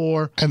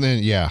 .364. And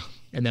then, yeah.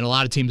 And then a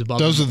lot of teams above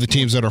Those them. are the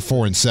teams that are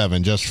 4 and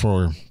 7, just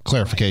for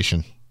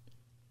clarification. Right.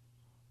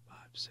 5,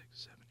 6,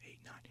 7, 8,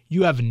 9.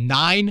 You have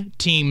 9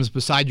 teams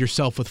beside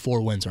yourself with 4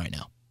 wins right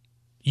now.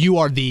 You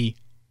are the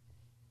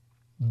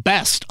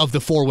best of the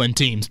 4-win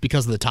teams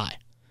because of the tie.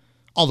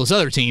 All those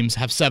other teams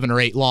have 7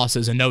 or 8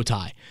 losses and no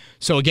tie.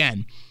 So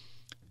again,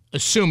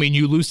 assuming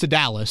you lose to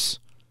Dallas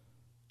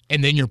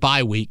and then your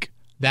bye week,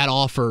 that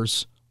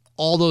offers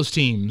all those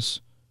teams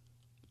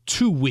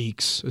 2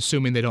 weeks,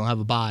 assuming they don't have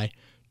a bye,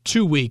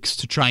 2 weeks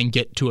to try and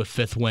get to a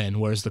 5th win,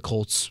 whereas the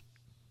Colts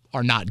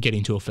are not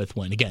getting to a 5th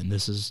win. Again,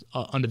 this is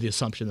under the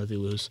assumption that they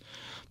lose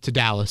to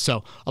Dallas.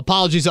 So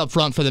apologies up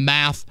front for the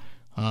math.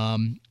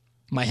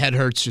 My head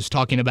hurts just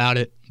talking about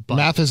it. But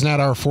math is not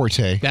our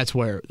forte. That's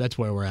where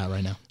we're at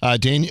right now.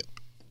 Daniel,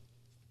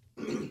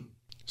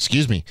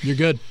 excuse me. You're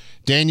good.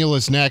 Daniel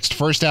is next.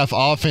 First half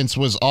offense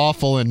was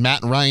awful, and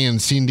Matt Ryan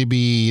seemed to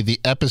be the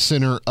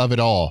epicenter of it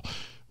all.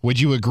 Would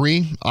you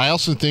agree? I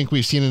also think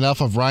we've seen enough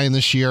of Ryan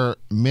this year.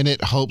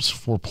 Minute hopes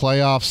for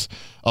playoffs.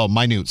 Oh,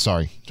 minute,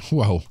 sorry.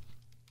 Whoa.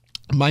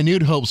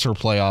 Minute hopes for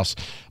playoffs,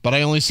 but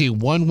I only see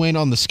 1 win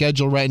on the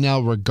schedule right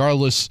now,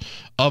 regardless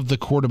of the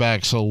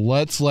quarterback. So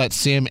let's let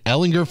Sam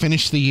Ehlinger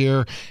finish the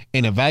year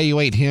and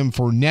evaluate him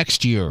for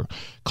next year.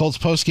 Colts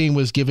postgame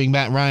was giving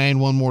Matt Ryan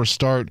one more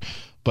start,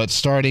 but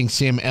starting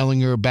Sam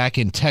Ehlinger back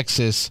in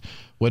Texas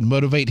would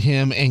motivate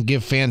him and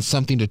give fans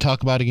something to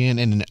talk about again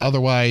in an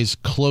otherwise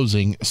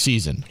closing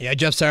season. Yeah,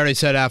 Jeff Saturday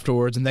said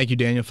afterwards, and thank you,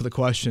 Daniel, for the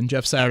question.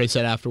 Jeff Saturday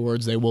said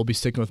afterwards they will be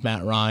sticking with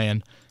Matt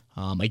Ryan.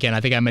 Again, I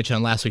think I mentioned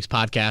on last week's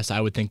podcast,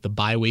 I would think the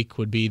bye week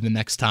would be the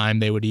next time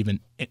they would even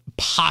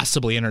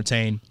possibly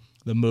entertain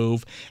the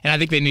move. And I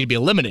think they need to be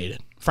eliminated,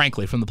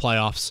 frankly, from the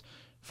playoffs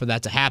for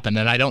that to happen.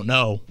 And I don't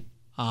know.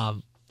 I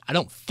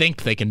don't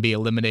think they can be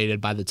eliminated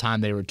by the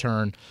time they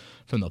return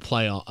from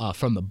the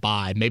from the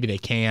bye. Maybe they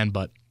can,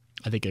 but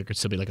I think there could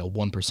still be like a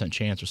 1%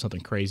 chance or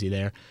something crazy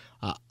there.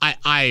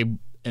 I'm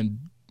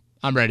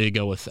ready to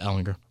go with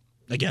Ehlinger.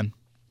 Again,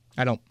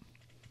 I don't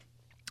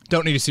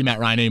need to see Matt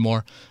Ryan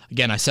anymore.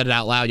 Again, I said it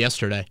out loud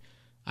yesterday.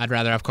 I'd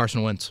rather have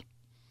Carson Wentz.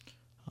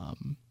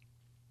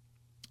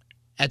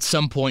 At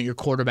some point, your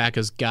quarterback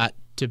has got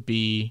to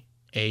be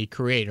a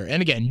creator.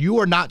 And again, you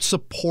are not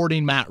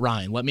supporting Matt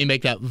Ryan. Let me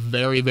make that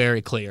very,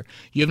 very clear.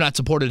 You have not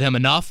supported him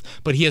enough,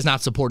 but he has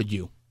not supported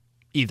you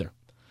either.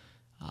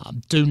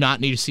 Do not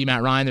need to see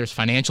Matt Ryan. There's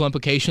financial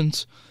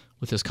implications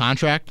with his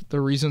contract. There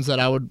are reasons that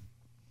I would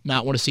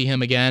not want to see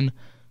him again.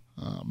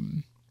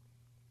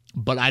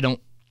 But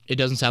it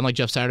doesn't sound like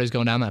Jeff Saturday's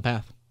going down that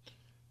path.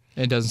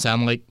 It doesn't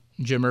sound like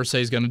Jim Irsay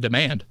is going to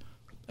demand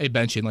a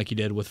benching like he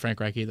did with Frank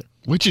Reich either.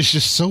 Which is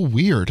just so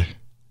weird.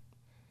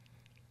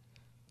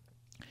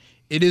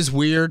 It is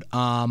weird.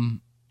 I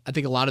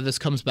think a lot of this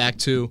comes back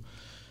to,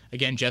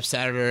 again, Jeff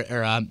Saturday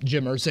or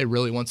Jim Irsay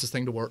really wants this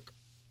thing to work.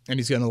 and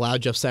he's going to allow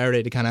Jeff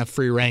Saturday to kind of have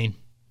free reign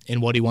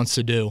in what he wants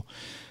to do.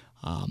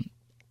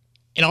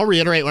 And I'll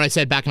reiterate what I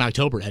said back in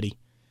October, Eddie.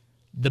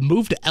 The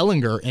move to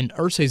Ellinger in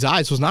Irsay's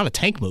eyes was not a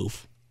tank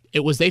move.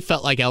 It was they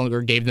felt like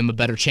Ellinger gave them a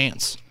better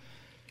chance.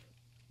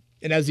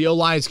 And as the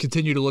O-lines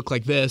continue to look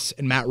like this,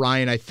 and Matt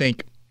Ryan, I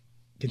think,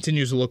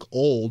 continues to look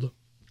old,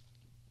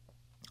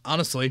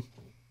 honestly,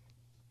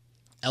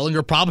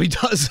 Ellinger probably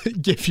does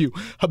give you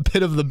a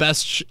bit of the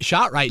best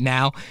shot right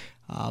now.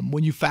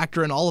 When you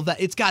factor in all of that,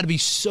 it's got to be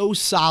so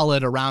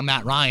solid around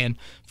Matt Ryan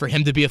for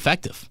him to be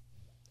effective.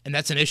 And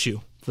that's an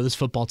issue for this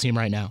football team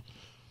right now.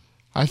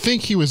 I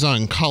think he was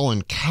on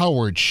Colin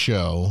Cowherd's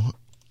show.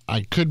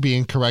 I could be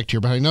incorrect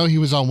here, but I know he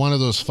was on one of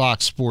those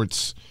Fox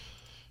Sports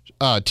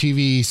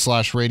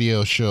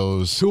TV/radio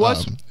shows. Who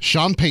was?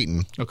 Sean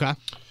Payton. Okay.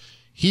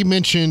 He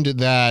mentioned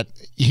that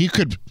he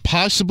could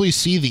possibly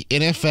see the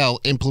NFL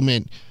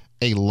implement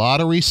a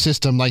lottery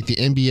system like the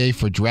NBA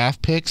for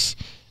draft picks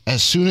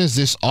as soon as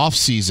this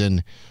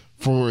offseason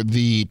for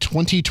the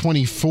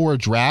 2024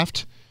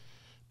 draft,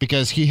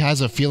 because he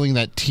has a feeling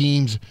that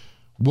teams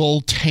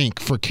will tank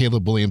for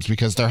Caleb Williams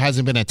because there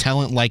hasn't been a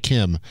talent like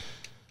him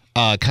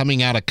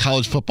coming out of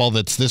college football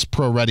that's this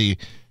pro-ready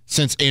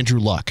since Andrew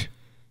Luck.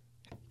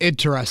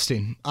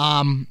 Interesting.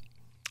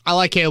 I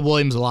like Caleb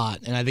Williams a lot,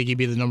 and I think he'd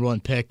be the number one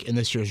pick in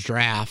this year's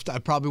draft. I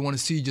probably want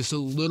to see just a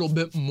little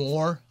bit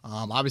more.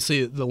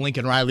 Obviously, the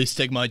Lincoln Riley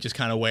stigma, just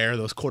kind of where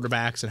those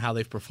quarterbacks and how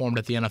they've performed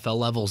at the NFL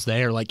levels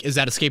there. Like, is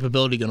that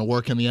escapability going to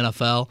work in the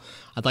NFL?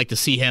 I'd like to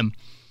see him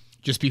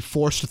just be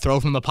forced to throw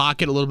from the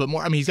pocket a little bit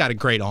more. I mean, he's got a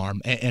great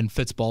arm and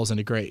fits balls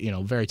into great,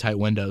 very tight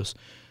windows.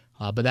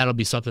 But that'll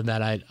be something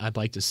that I'd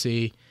like to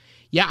see.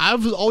 Yeah,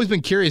 I've always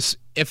been curious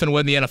if and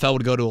when the NFL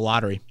would go to a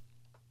lottery,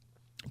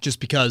 just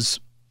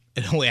because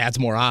it only adds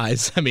more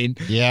eyes. I mean,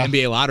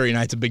 NBA lottery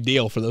night's a big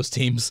deal for those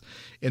teams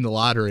in the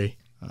lottery.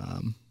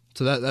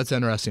 So that's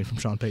interesting from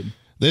Sean Payton.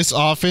 This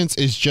offense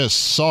is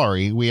just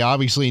sorry. We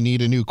obviously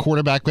need a new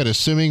quarterback, but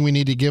assuming we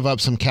need to give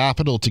up some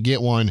capital to get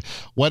one,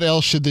 what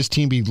else should this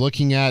team be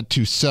looking at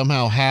to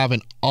somehow have an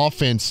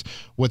offense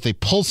with a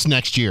pulse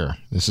next year?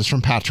 This is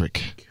from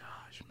Patrick.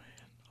 Gosh,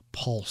 man. A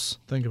pulse.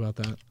 Think about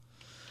that.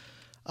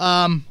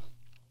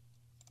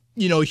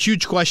 A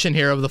huge question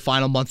here of the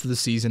final month of the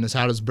season is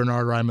how does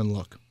Bernard Ryman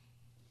look?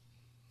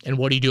 And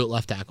what do you do at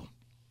left tackle?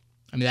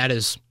 I mean, that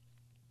is,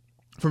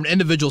 from an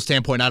individual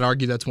standpoint, I'd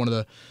argue that's one of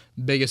the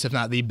biggest, if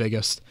not the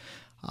biggest.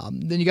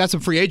 Then you got some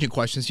free agent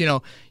questions.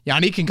 Yannick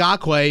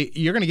Ngakoue,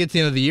 you're going to get to the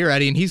end of the year,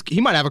 Eddie, and he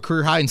might have a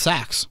career high in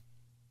sacks.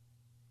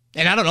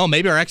 And I don't know,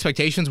 maybe our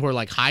expectations were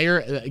like higher.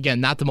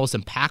 Again, not the most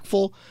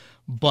impactful,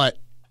 but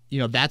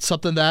that's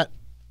something that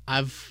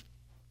I've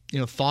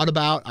thought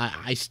about.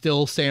 I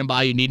still stand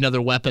by. You need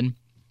another weapon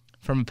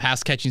from a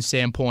pass catching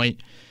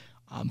standpoint.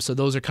 So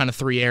those are kind of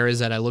three areas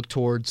that I look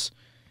towards.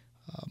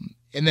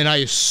 And then I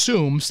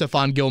assume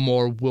Stephon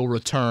Gilmore will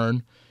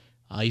return.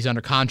 He's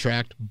under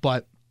contract,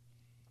 but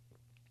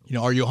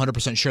are you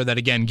 100% sure that,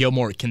 again,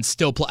 Gilmore can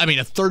still play? I mean,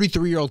 a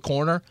 33-year-old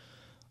corner,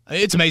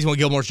 it's amazing what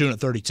Gilmore's doing at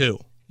 32.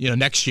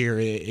 Next year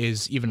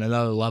is even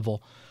another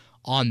level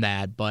on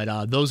that.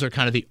 But those are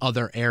kind of the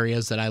other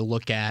areas that I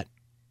look at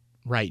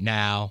right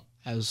now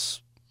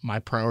as my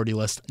priority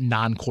list,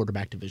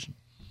 non-quarterback division.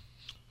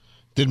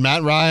 Did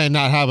Matt Ryan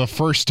not have a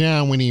first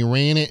down when he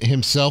ran it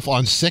himself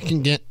on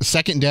second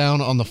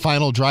down on the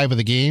final drive of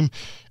the game?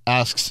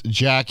 Asks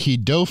Jack. He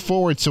dove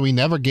forward, so he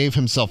never gave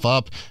himself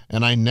up,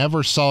 and I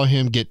never saw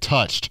him get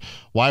touched.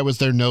 Why was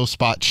there no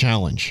spot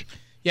challenge?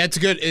 Yeah, it's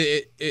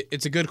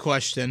a good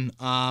question.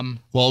 Well,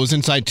 it was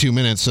inside 2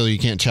 minutes, so you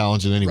can't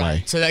challenge it anyway.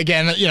 Right. So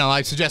again,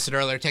 I suggested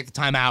earlier, take the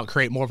time out,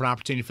 create more of an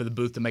opportunity for the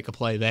booth to make a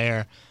play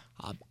there.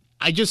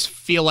 I just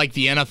feel like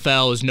the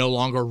NFL is no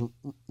longer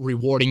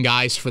rewarding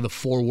guys for the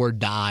forward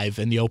dive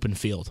in the open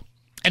field.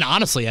 And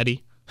honestly,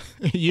 Eddie,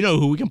 you know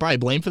who we can probably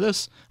blame for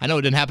this? I know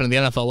it didn't happen at the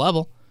NFL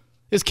level.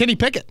 It's Kenny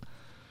Pickett.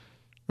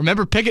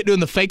 Remember Pickett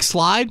doing the fake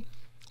slide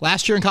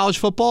last year in college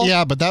football?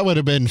 Yeah, but that would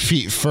have been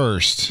feet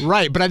first.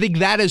 Right, but I think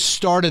that has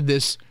started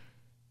this.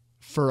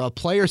 For a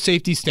player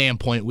safety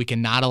standpoint, we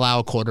cannot allow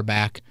a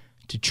quarterback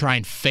to try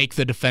and fake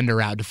the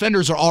defender out.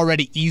 Defenders are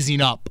already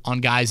easing up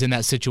on guys in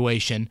that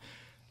situation.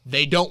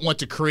 They don't want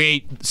to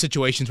create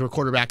situations where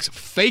quarterbacks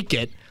fake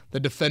it. The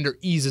defender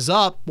eases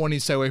up, wanting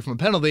to stay away from a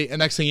penalty, and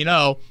next thing you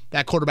know,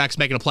 that quarterback's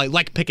making a play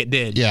like Pickett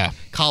did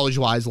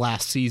college-wise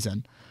last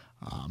season.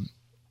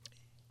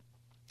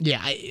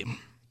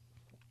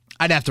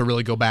 I'd have to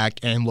really go back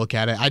and look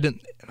at it. I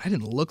didn't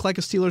look like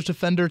a Steelers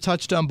defender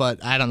touched him,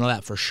 but I don't know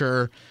that for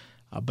sure.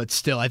 But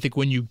still, I think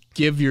when you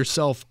give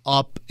yourself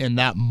up in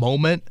that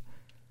moment,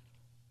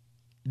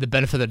 the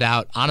benefit of the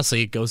doubt,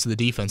 honestly, it goes to the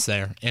defense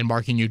there and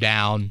marking you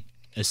down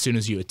as soon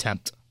as you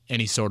attempt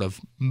any sort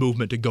of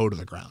movement to go to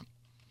the ground.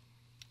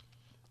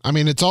 I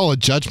mean, it's all a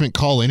judgment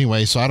call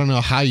anyway, so I don't know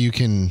how you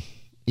can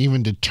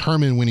even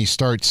determine when he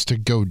starts to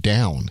go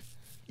down.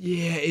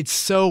 Yeah, it's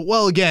so,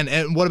 well, again,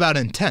 and what about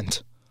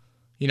intent?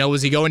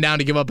 Was he going down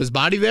to give up his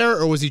body there,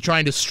 or was he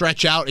trying to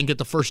stretch out and get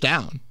the first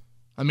down?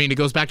 I mean, it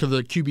goes back to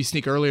the QB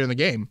sneak earlier in the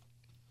game.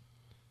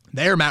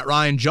 There, Matt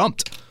Ryan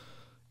jumped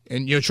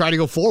and try to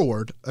go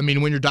forward. I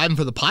mean, when you're diving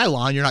for the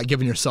pylon, you're not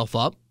giving yourself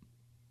up.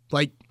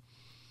 Like,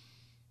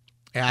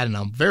 I don't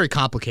know, very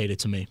complicated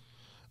to me.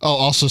 Oh,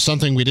 also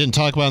something we didn't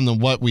talk about in the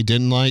what we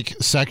didn't like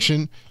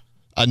section,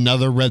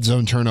 another red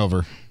zone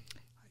turnover.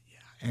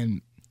 Yeah,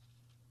 and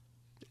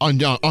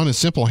on a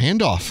simple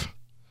handoff.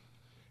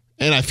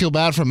 And I feel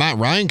bad for Matt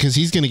Ryan because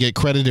he's going to get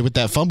credited with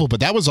that fumble, but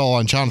that was all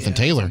on Jonathan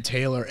Taylor.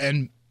 Taylor,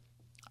 and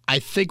I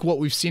think what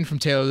we've seen from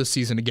Taylor this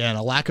season, again,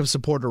 a lack of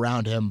support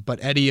around him.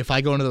 But Eddie, if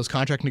I go into those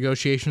contract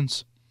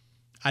negotiations,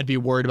 I'd be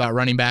worried about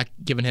running back,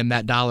 giving him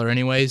that dollar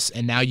anyways.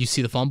 And now you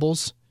see the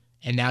fumbles,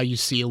 and now you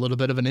see a little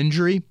bit of an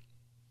injury.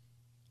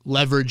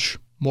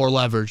 More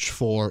leverage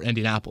for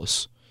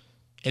Indianapolis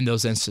in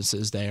those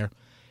instances there.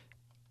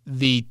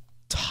 The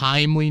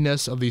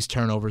timeliness of these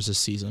turnovers this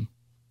season,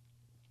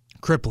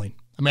 crippling.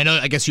 I mean,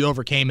 I guess you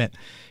overcame it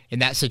in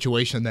that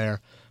situation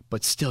there,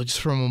 but still, just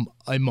from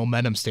a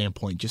momentum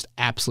standpoint, just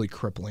absolutely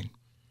crippling.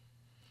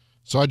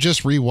 So I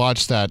just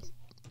rewatched that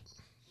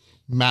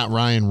Matt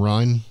Ryan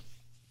run.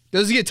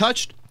 Does he get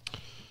touched?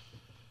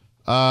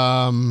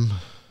 I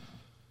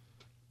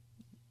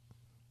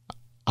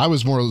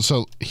was more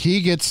so he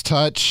gets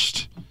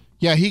touched.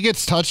 Yeah, he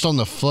gets touched on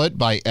the foot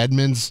by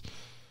Edmonds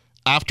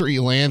after he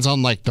lands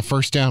on like the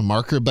first down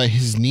marker, but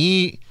his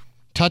knee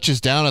touches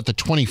down at the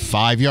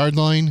 25-yard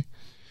line.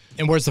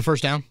 And where's the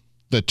first down?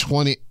 The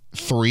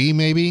 23,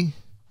 maybe.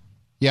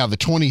 Yeah, the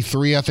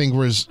 23, I think it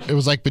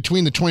was like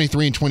between the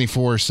 23 and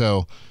 24,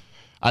 so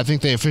I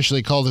think they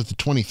officially called it the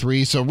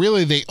 23. So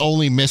really they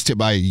only missed it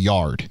by a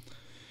yard.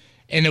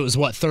 And it was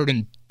what, 3rd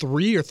and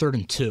 3 or 3rd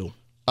and 2?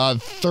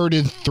 3rd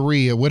and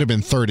 3. It would have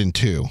been 3rd and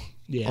 2.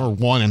 Yeah. Or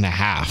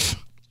 1.5.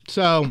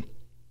 So,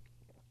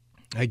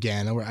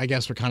 again, I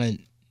guess we're kind of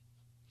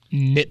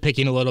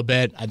nitpicking a little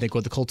bit. I think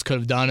what the Colts could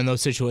have done in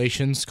those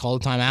situations, call a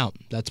timeout.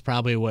 That's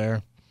probably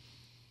where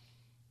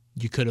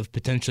you could have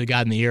potentially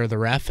gotten the ear of the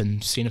ref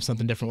and seen if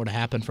something different would have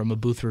happened from a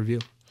booth review.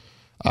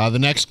 The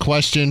next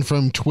question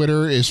from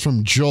Twitter is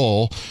from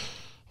Joel.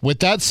 With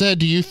that said,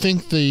 do you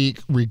think the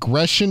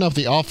regression of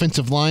the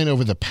offensive line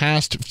over the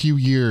past few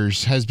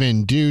years has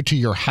been due to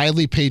your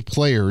highly paid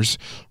players,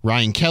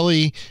 Ryan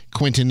Kelly,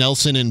 Quentin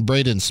Nelson, and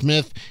Braden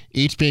Smith,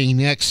 each being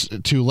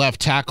next to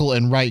left tackle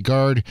and right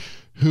guard,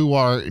 who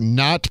are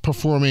not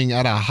performing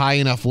at a high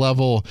enough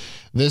level?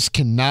 This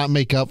cannot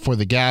make up for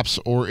the gaps,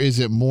 or is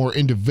it more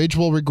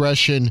individual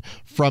regression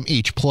from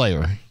each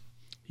player?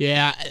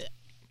 Yeah,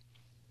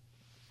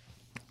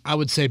 I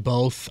would say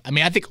both. I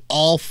mean, I think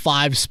all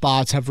 5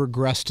 spots have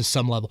regressed to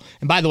some level.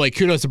 And by the way,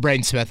 kudos to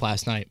Braden Smith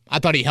last night. I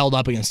thought he held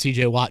up against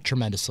TJ Watt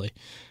tremendously.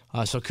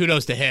 So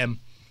kudos to him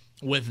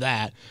with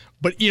that.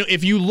 But,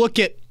 if you look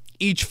at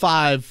each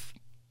 5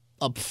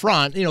 up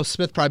front,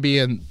 Smith probably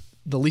being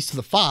the least of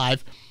the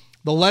 5,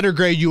 the letter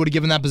grade you would have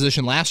given that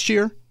position last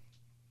year,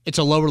 it's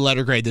a lower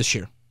letter grade this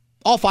year.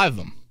 All 5 of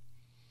them.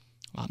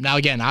 Now,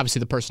 again, obviously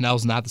the personnel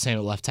is not the same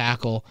at left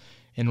tackle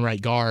and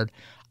right guard.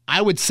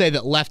 I would say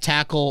that left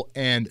tackle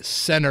and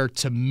center,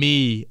 to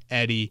me,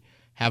 Eddie,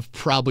 have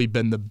probably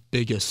been the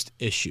biggest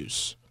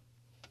issues.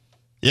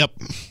 Yep.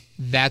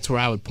 That's where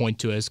I would point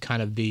to as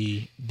kind of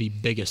the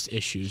biggest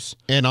issues.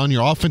 And on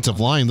your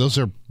offensive line, those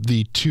are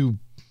the 2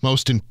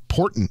 most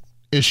important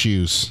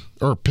issues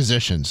or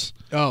positions.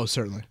 Oh,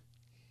 certainly.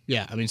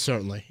 Yeah, I mean,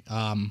 certainly.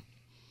 And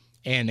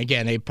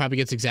again, it probably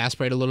gets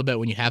exasperated a little bit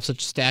when you have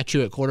such a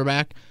statue at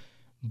quarterback,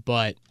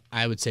 but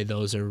I would say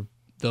those are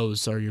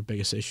your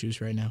biggest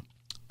issues right now.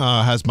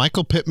 Has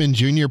Michael Pittman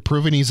Jr.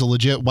 proven he's a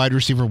legit wide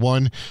receiver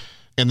 1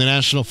 in the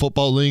National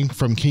Football League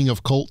from King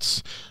of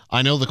Colts?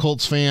 I know the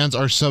Colts fans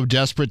are so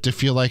desperate to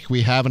feel like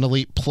we have an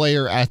elite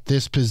player at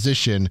this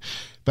position,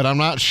 but I'm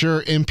not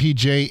sure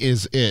MPJ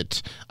is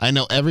it. I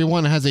know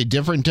everyone has a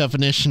different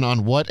definition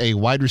on what a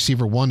wide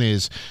receiver 1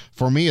 is.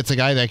 For me, it's a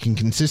guy that can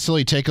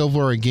consistently take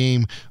over a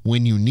game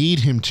when you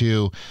need him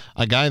to,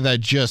 a guy that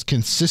just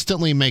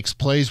consistently makes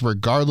plays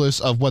regardless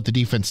of what the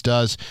defense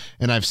does,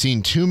 and I've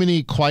seen too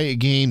many quiet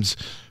games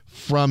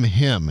from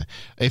him.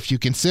 If you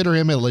consider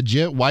him a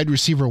legit wide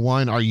receiver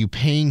 1, are you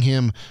paying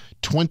him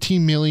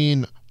 $20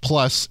 million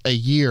plus a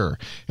year?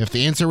 If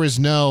the answer is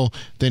no,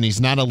 then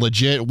he's not a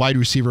legit wide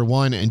receiver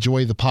 1.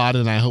 Enjoy the pod,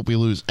 and I hope we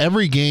lose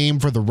every game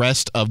for the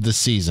rest of the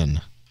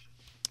season.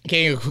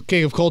 King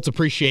of Colts,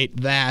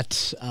 appreciate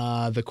that.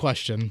 The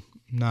question,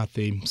 not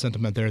the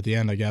sentiment there at the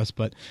end, I guess,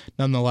 but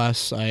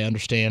nonetheless, I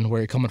understand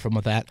where you're coming from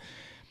with that.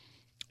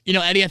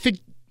 Eddie, I think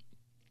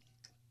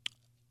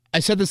I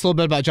said this a little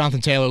bit about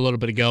Jonathan Taylor a little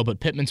bit ago, but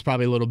Pittman's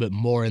probably a little bit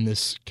more in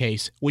this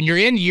case. When you're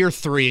in year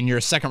 3 and you're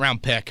a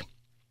second-round pick,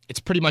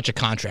 it's pretty much a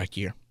contract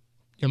year.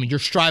 I mean, you're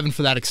striving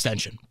for that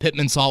extension.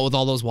 Pittman saw it with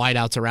all those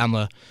wideouts around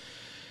the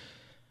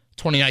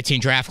 2019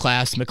 draft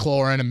class,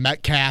 McLaurin and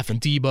Metcalf and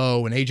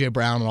Debo and A.J.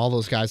 Brown and all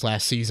those guys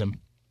last season.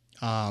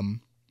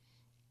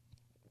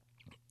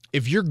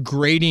 If you're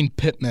grading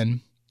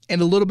Pittman,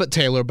 and a little bit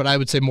Taylor, but I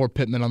would say more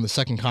Pittman on the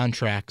second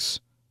contracts,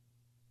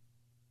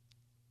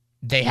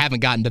 they haven't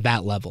gotten to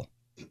that level,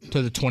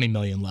 to the $20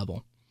 million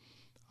level.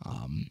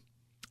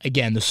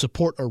 Again, the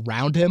support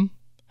around him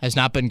has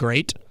not been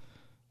great.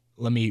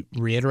 Let me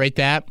reiterate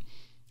that.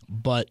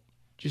 but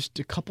just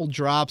a couple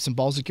drops and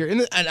ball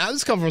security. And I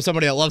was coming from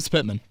somebody that loves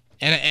Pittman,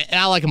 and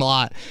I like him a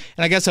lot.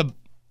 And I guess a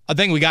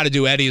thing we got to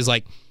do, Eddie, is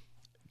like,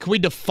 can we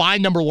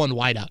define number one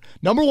wideout?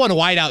 Number one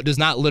wideout does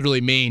not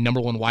literally mean number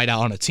one wideout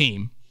on a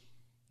team.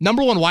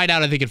 Number one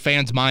wideout, I think, in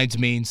fans' minds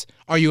means,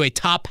 are you a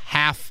top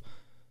half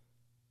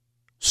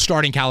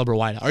starting caliber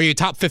wideout? Are you a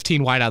top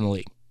 15 wideout in the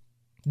league?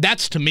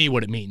 That's, to me,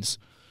 what it means.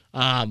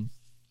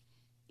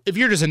 If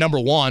you're just a number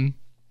one,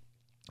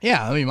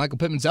 yeah, I mean, Michael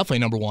Pittman's definitely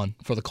number one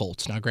for the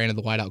Colts. Now, granted,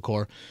 the wideout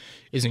core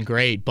isn't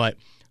great, but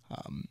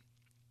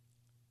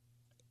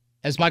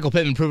has Michael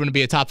Pittman proven to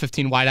be a top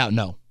 15 wideout?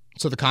 No.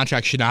 So the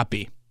contract should not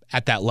be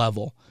at that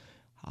level.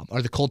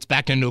 Are the Colts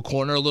backed into a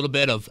corner a little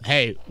bit of,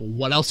 hey,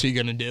 what else are you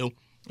going to do?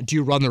 Do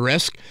you run the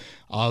risk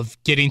of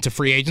getting to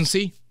free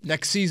agency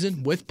next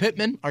season with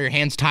Pittman? Are your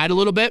hands tied a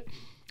little bit?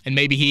 And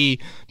maybe he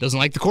doesn't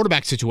like the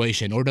quarterback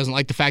situation or doesn't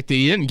like the fact that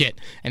he didn't get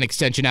an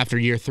extension after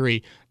year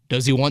 3.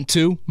 Does he want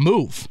to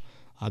move?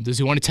 Does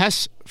he want to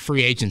test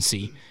free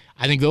agency?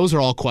 I think those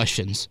are all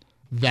questions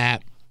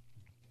that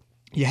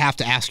you have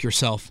to ask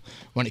yourself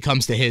when it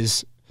comes to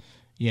his,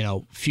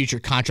 future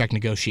contract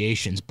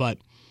negotiations. But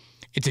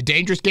it's a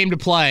dangerous game to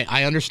play.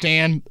 I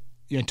understand,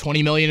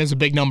 $20 million is a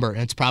big number,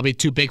 and it's probably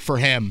too big for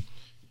him.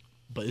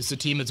 But it's a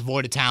team that's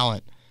void of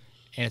talent,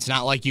 and it's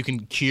not like you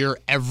can cure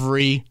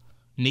every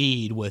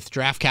need with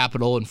draft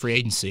capital and free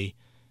agency.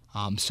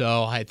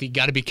 So I think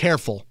you got to be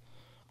careful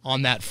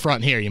on that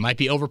front here. You might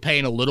be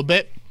overpaying a little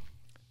bit,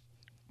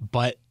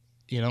 but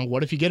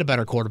what if you get a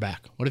better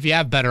quarterback? What if you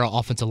have better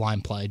offensive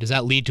line play? Does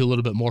that lead to a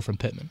little bit more from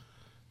Pittman?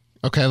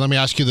 Okay, let me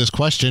ask you this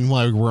question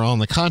while we're on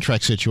the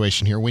contract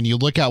situation here. When you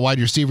look at wide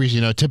receivers,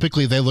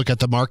 typically they look at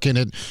the market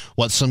and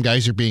what some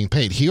guys are being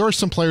paid. Here are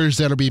some players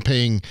that are being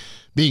paid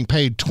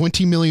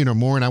 $20 million or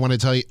more, and I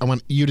want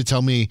you to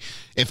tell me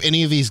if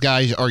any of these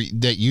guys are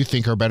that you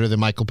think are better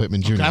than Michael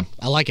Pittman Jr. Okay,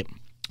 I like it.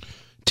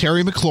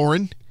 Terry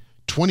McLaurin,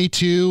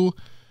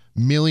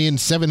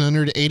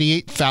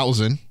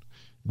 $22,788,000.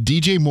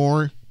 DJ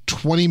Moore,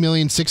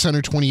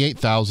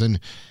 $20,628,000.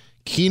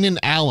 Keenan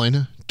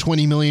Allen,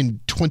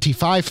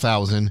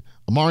 $20,025,000.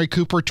 Amari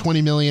Cooper,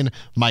 $20 million.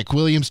 Mike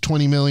Williams,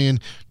 $20 million.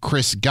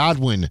 Chris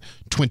Godwin,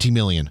 $20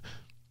 million.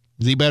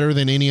 Is he better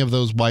than any of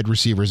those wide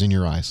receivers in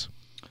your eyes?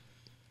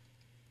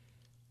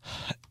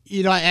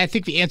 I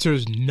think the answer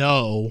is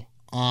no.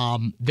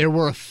 There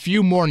were a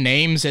few more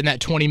names in that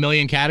 $20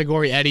 million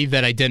category, Eddie,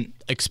 that I didn't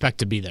expect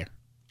to be there,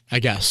 I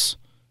guess.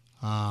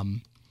 I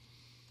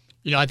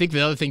think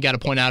the other thing got to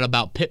point out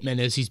about Pittman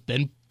is he's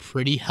been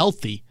pretty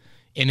healthy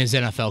in his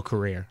NFL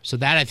career. So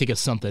that, I think, is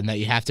something that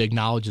you have to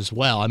acknowledge as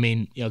well. I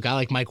mean, a guy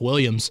like Mike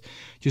Williams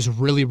just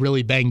really,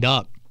 really banged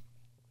up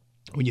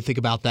when you think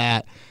about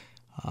that.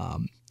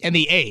 And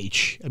the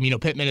age. I mean,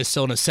 Pittman is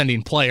still an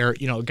ascending player.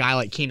 A guy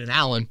like Keenan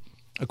Allen,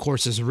 of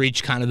course, has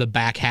reached kind of the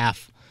back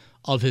half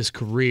of his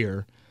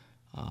career.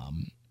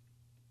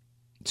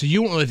 So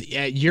you went with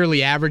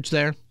yearly average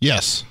there?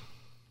 Yes.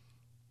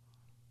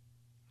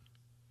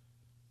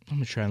 I'm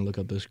going to try and look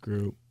up this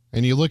group.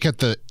 And you look at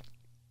the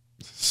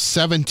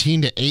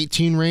 17 to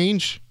 18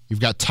 range. You've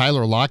got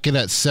Tyler Lockett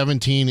at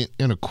 17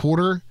 and a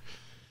quarter.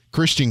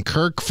 Christian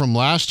Kirk from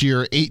last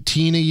year,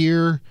 18 a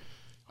year.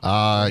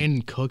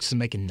 Brandon Cooks is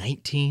making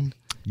 19.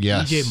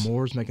 Yes. DJ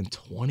Moore's making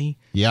 20.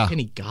 Yeah.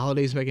 Kenny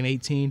Galladay's making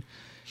 18.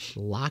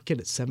 Lockett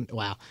at 7.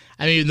 Wow.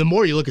 I mean, the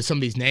more you look at some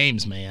of these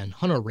names, man.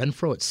 Hunter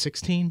Renfrow at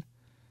 16.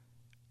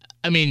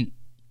 I mean,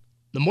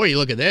 the more you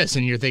look at this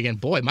and you're thinking,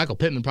 boy, Michael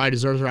Pittman probably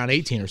deserves around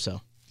 18 or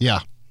so. Yeah.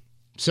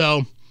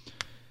 So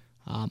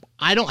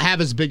I don't have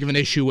as big of an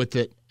issue with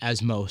it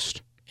as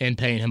most in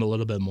paying him a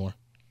little bit more.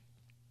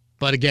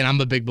 But again, I'm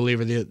a big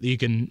believer that you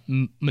can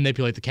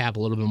manipulate the cap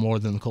a little bit more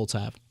than the Colts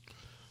have.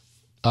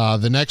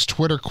 The next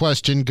Twitter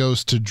question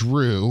goes to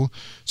Drew.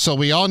 So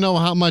we all know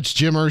how much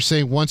Jim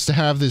Irsay wants to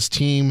have this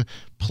team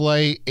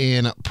play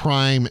in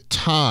prime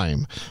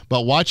time.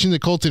 But watching the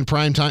Colts in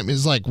prime time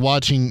is like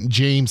watching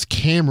James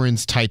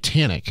Cameron's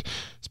Titanic.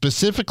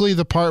 Specifically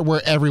the part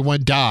where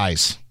everyone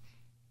dies.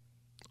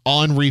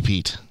 On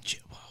repeat.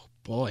 Oh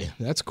boy,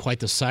 that's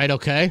quite the sight,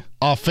 okay?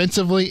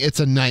 Offensively,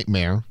 it's a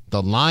nightmare.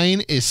 The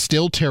line is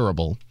still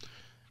terrible.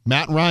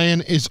 Matt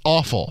Ryan is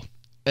awful.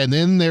 And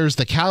then there's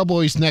the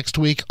Cowboys next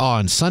week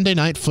on Sunday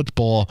Night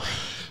Football.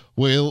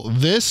 Will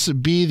this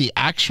be the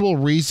actual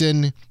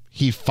reason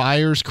he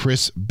fires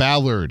Chris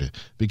Ballard?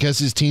 Because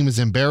his team is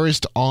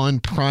embarrassed on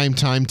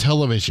primetime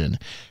television.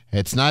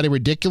 It's not a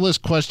ridiculous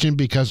question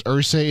because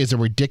Irsay is a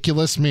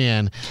ridiculous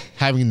man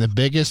having the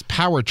biggest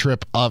power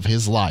trip of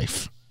his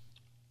life.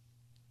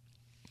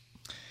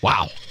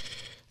 Wow.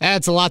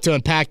 That's a lot to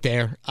unpack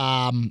there.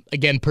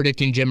 Again,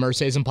 predicting Jim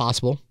Irsay is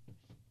impossible.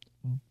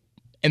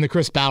 And the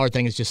Chris Ballard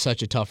thing is just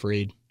such a tough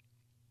read.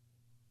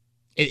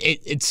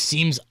 It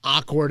seems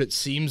awkward. It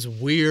seems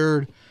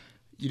weird.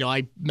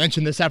 I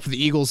mentioned this after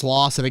the Eagles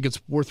loss. I think it's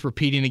worth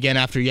repeating again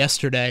after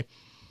yesterday.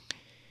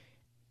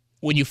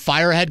 When you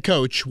fire a head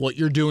coach, what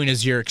you're doing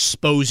is you're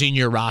exposing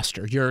your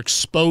roster. You're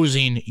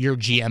exposing your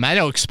GM. I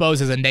know expose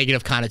has a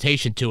negative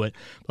connotation to it,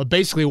 but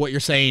basically what you're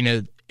saying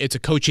is it's a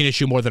coaching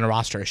issue more than a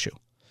roster issue.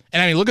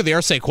 And I mean, look at the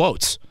Irsay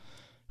quotes.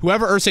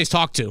 Whoever Irsay's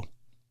talked to,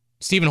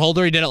 Stephen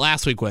Holder, he did it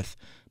last week with,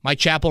 Mike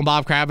Chappell and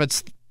Bob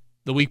Kravitz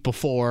the week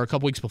before, a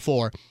couple weeks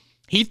before,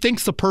 he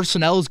thinks the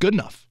personnel is good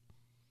enough.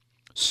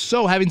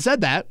 So having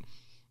said that,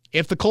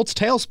 if the Colts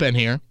tailspin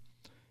here,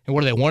 and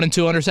what are they,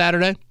 1-2 under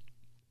Saturday?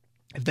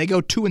 If they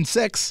go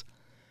 2-6,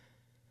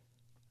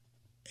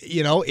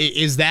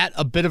 is that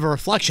a bit of a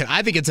reflection?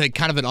 I think it's a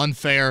kind of an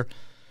unfair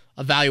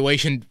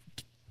evaluation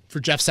for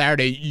Jeff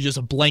Saturday. You just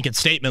a blanket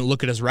statement,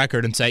 look at his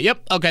record and say,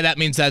 yep, okay, that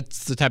means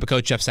that's the type of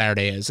coach Jeff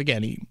Saturday is.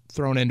 Again, he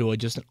thrown into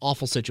just an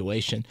awful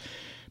situation.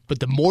 But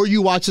the more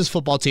you watch this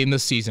football team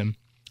this season,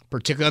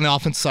 particularly on the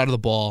offensive side of the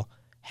ball,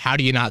 how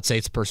do you not say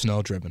it's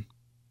personnel driven?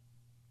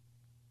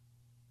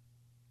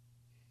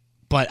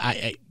 But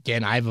I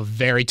have a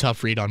very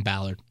tough read on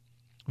Ballard.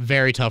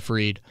 Very tough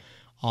read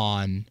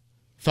on.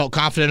 Felt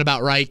confident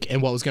about Reich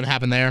and what was going to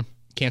happen there.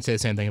 Can't say the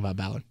same thing about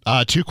Ballard.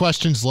 2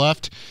 questions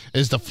left.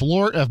 Is the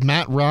floor of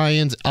Matt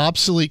Ryan's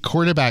obsolete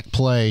quarterback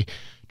play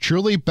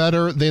truly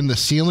better than the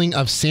ceiling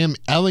of Sam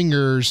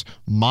Ehlinger's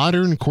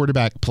modern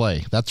quarterback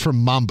play? That's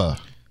from Mamba.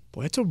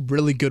 Boy, that's a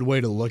really good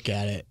way to look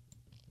at it.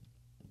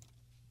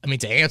 I mean,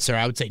 to answer,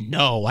 I would say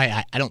no.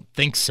 I don't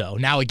think so.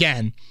 Now,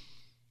 again,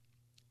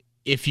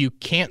 if you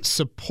can't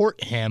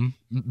support him,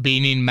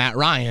 meaning Matt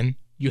Ryan,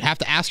 you have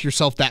to ask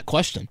yourself that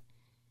question.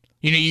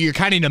 You're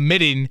kind of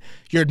admitting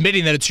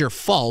that it's your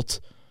fault,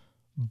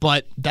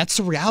 but that's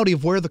the reality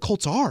of where the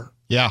Colts are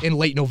in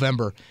late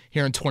November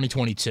here in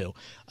 2022.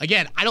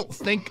 Again, I don't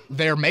think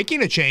they're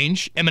making a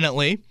change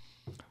imminently,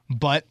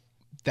 but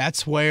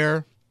that's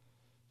where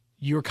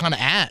you're kind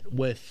of at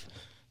with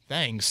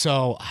things.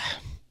 So,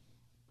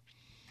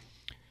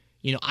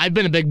 I've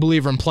been a big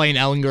believer in playing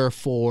Ehlinger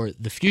for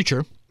the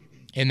future,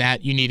 in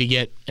that you need to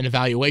get an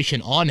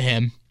evaluation on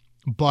him,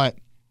 but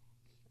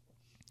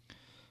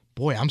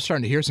boy, I'm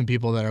starting to hear some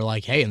people that are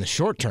like, hey, in the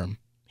short term,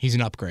 he's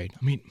an upgrade.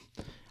 I mean,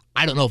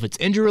 I don't know if it's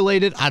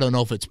injury-related. I don't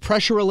know if it's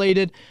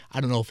pressure-related.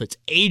 I don't know if it's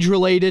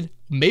age-related.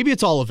 Maybe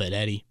it's all of it,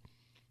 Eddie.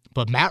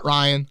 But Matt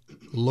Ryan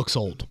looks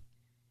old.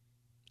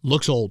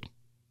 Looks old.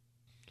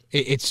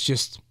 It's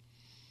just,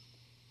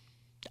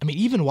 I mean,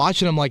 even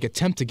watching him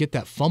attempt to get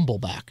that fumble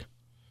back.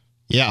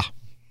 Yeah.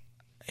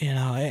 And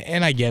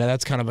I get it.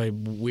 That's kind of a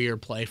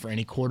weird play for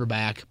any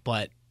quarterback,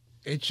 but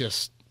it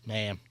just,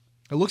 man,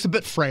 it looks a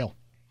bit frail,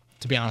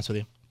 to be honest with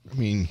you. I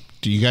mean,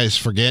 do you guys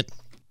forget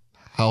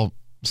how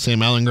Sam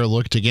Ehlinger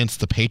looked against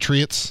the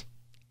Patriots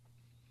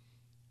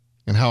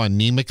and how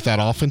anemic that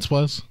offense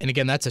was? And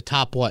again, that's a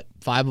top,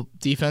 5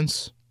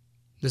 defense?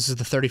 This is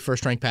the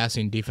 31st ranked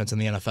passing defense in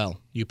the NFL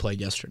you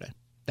played yesterday.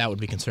 That would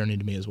be concerning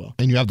to me as well.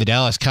 And you have the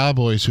Dallas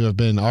Cowboys, who have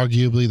been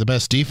arguably the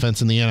best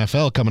defense in the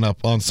NFL, coming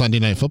up on Sunday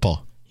Night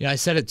Football. I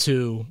said it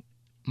to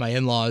my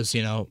in-laws,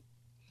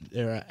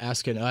 they're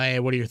asking, hey,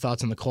 what are your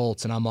thoughts on the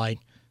Colts? And I'm like,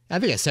 I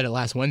think I said it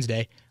last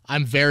Wednesday,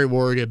 I'm very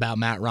worried about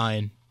Matt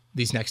Ryan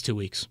these next 2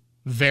 weeks.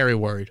 Very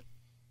worried.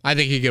 I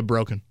think he could get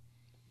broken.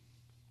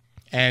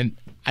 And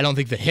I don't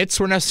think the hits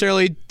were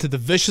necessarily to the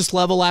vicious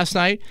level last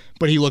night,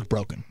 but he looked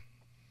broken.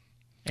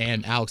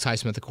 And Alex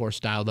Highsmith, of course,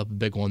 dialed up a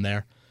big one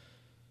there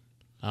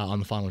on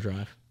the final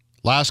drive.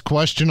 Last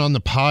question on the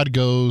pod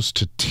goes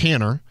to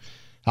Tanner.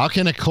 How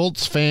can a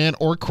Colts fan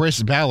or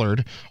Chris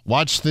Ballard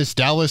watch this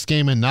Dallas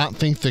game and not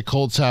think the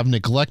Colts have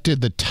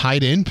neglected the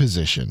tight end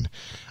position?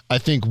 I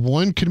think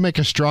one could make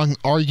a strong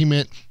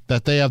argument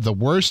that they have the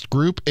worst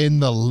group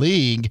in the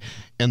league,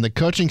 and the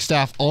coaching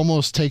staff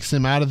almost takes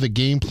them out of the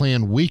game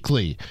plan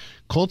weekly.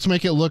 Colts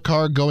make it look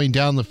hard going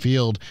down the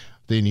field.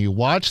 Then you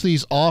watch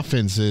these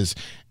offenses,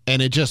 and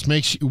it just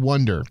makes you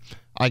wonder.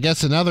 I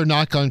guess another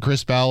knock on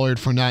Chris Ballard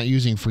for not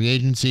using free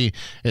agency,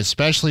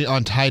 especially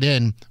on tight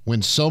end,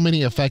 when so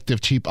many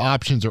effective cheap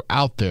options are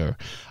out there.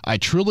 I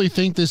truly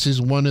think this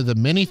is one of the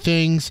many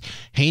things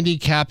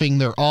handicapping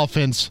their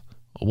offense.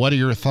 What are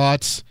your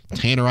thoughts?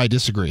 Tanner, I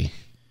disagree.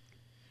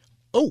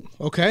 Oh,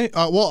 okay.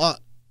 I'll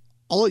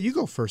let you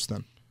go first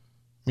then.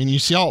 I mean, you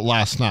saw it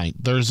last night.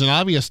 There's an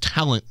obvious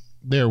talent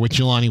there with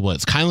Jelani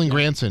Woods. Kylan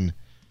Granson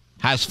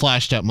has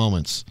flashed at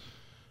moments.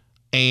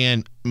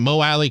 And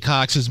Mo Alley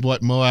Cox is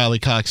what Mo Alley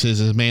Cox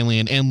is mainly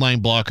an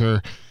inline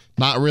blocker,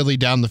 not really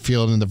down the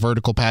field in the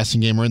vertical passing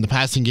game or in the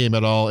passing game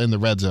at all in the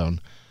red zone.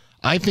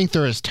 I think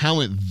there is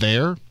talent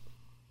there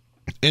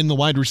in the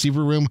wide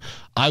receiver room.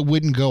 I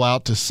wouldn't go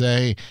out to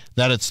say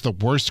that it's the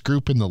worst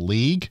group in the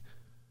league,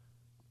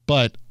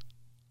 but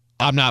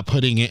I'm not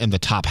putting it in the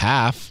top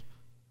half.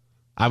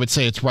 I would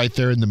say it's right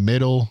there in the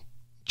middle,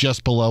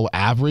 just below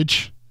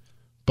average,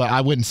 but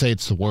I wouldn't say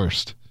it's the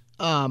worst.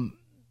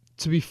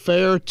 To be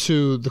fair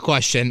to the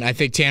question, I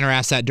think Tanner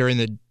asked that during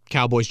the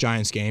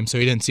Cowboys-Giants game, so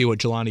he didn't see what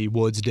Jelani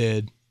Woods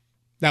did.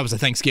 That was a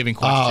Thanksgiving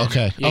question. Oh,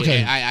 okay.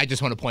 Okay. I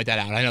just want to point that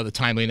out. I know the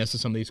timeliness of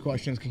some of these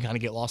questions can kind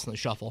of get lost in the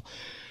shuffle.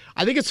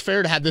 I think it's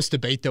fair to have this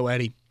debate, though,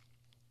 Eddie.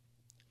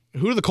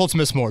 Who do the Colts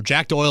miss more,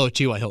 Jack Doyle or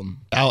T.Y. Hilton?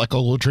 Alec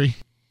Ogletree.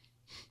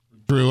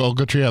 Drew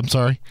Ogletree, I'm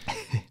sorry.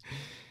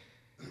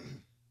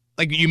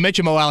 Like you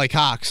mentioned Mo Alley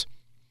Cox.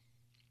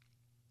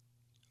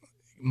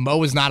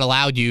 Mo has not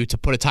allowed you to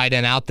put a tight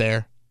end out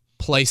there,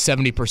 play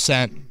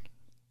 70%,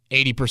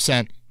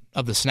 80%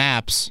 of the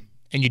snaps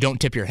and you don't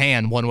tip your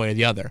hand one way or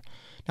the other.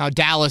 Now,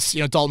 Dallas,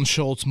 Dalton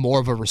Schultz, more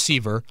of a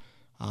receiver.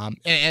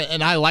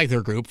 And I like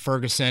their group,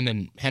 Ferguson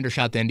and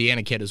Hendershot, the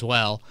Indiana kid as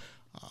well.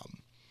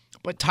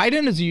 But tight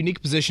end is a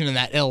unique position in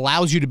that it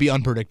allows you to be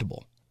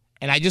unpredictable.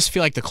 And I just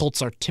feel like the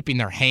Colts are tipping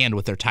their hand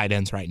with their tight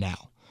ends right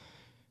now.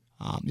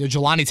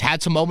 Jelani's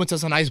had some moments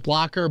as a nice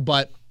blocker,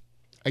 but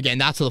again,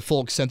 not to the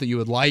full extent that you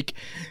would like,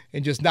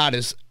 and just not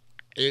as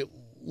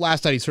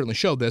last night he certainly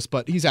showed this,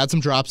 but he's had some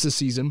drops this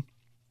season.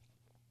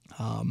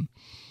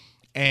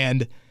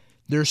 And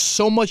there's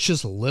so much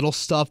just little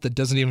stuff that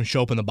doesn't even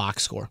show up in the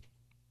box score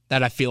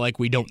that I feel like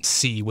we don't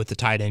see with the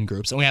tight end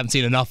groups, and we haven't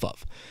seen enough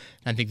of.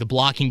 And I think the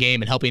blocking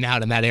game and helping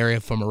out in that area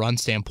from a run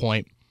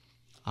standpoint,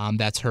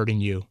 that's hurting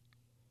you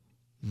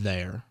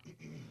there.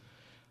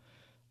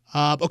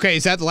 Okay,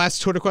 is that the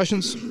last Twitter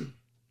questions?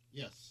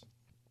 Yes.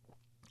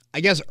 I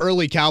guess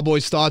early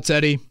Cowboys thoughts,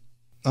 Eddie.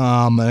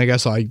 And I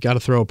guess I got to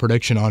throw a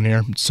prediction on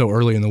here. It's so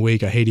early in the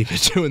week. I hate even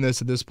doing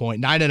this at this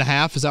point.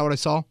 9.5, is that what I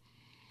saw?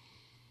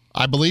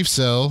 I believe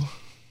so.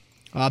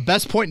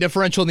 Best point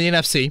differential in the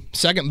NFC.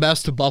 Second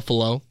best to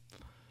Buffalo.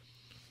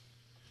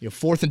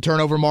 Fourth in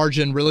turnover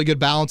margin. Really good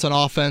balance on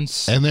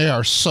offense. And they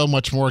are so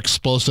much more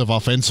explosive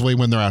offensively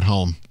when they're at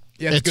home.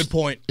 Yeah, it's a good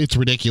point. It's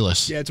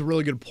ridiculous. Yeah, it's a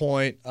really good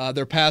point.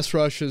 Their pass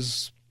rush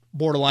is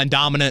borderline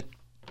dominant.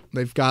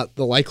 They've got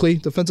the likely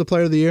defensive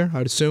player of the year,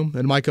 I'd assume,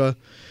 and Micah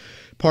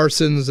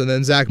Parsons, and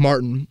then Zach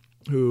Martin,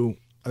 who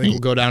I think will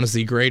go down as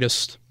the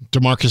greatest.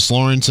 DeMarcus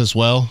Lawrence as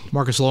well.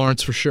 Marcus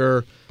Lawrence for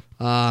sure.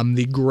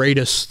 The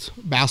greatest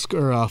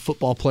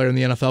football player in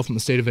the NFL from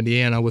the state of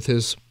Indiana with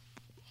his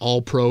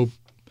all-pro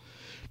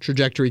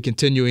trajectory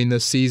continuing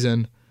this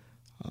season.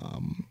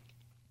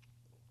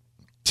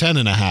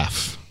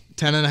 10.5.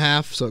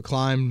 10.5, so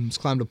it's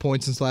climbed a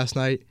point since last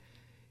night.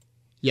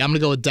 Yeah, I'm going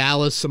to go with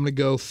Dallas. I'm going to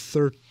go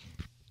 30.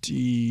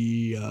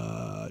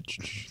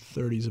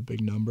 30 is a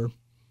big number.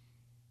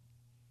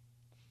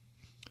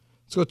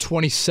 Let's go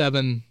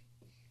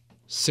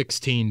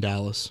 27-16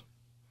 Dallas.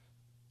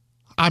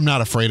 I'm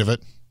not afraid of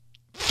it.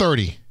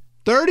 30.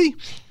 30?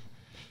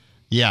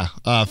 Yeah,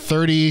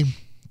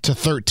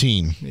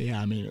 30-13.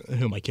 Yeah, I mean,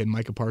 who am I kidding?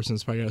 Micah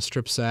Parsons probably got a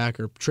strip sack,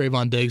 or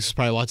Trayvon Diggs is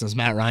probably watching this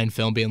Matt Ryan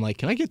film being like,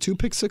 can I get 2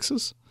 pick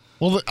sixes?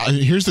 Well,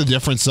 here's the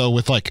difference, though,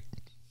 with like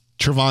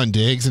Trayvon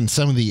Diggs and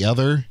some of the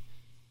other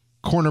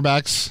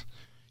cornerbacks.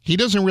 He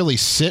doesn't really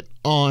sit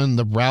on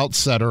the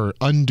routes that are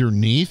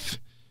underneath.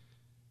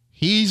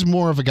 He's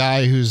more of a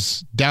guy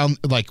who's down,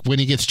 like when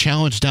he gets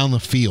challenged down the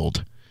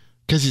field,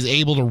 because he's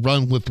able to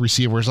run with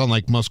receivers,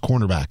 unlike most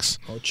cornerbacks.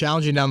 Well,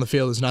 challenging down the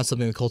field is not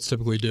something the Colts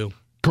typically do.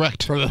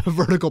 Correct. From a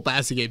vertical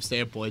passing game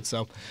standpoint.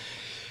 So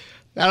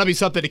that'll be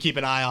something to keep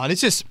an eye on.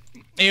 It's just,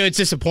 it's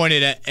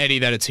disappointed, Eddie,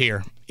 that it's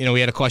here. We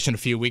had a question a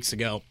few weeks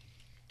ago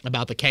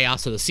about the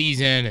chaos of the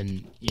season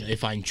and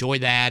if I enjoy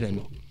that.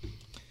 And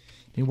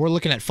we're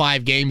looking at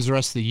 5 games the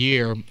rest of the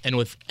year, and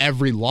with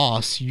every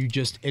loss, you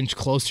just inch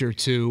closer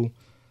to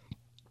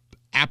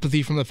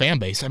apathy from the fan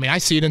base. I mean, I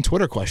see it in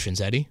Twitter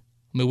questions, Eddie.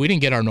 I mean, we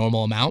didn't get our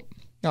normal amount.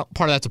 Now,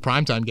 part of that's a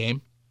primetime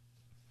game,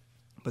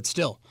 but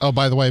still. Oh,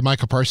 by the way,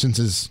 Micah Parsons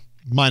is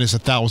minus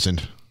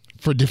 1,000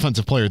 for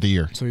Defensive Player of the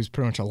Year. So he's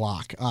pretty much a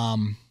lock.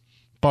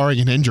 Barring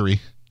an injury.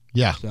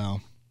 Yeah.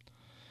 So,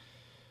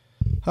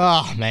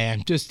 oh,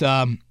 man, just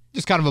kind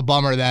of a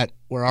bummer that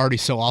we're already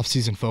so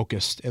off-season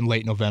focused in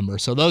late November.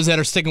 So those that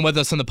are sticking with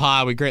us in the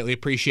pod, we greatly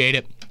appreciate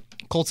it.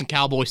 Colts and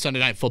Cowboys Sunday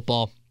Night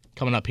Football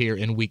coming up here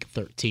in Week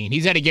 13.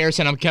 He's Eddie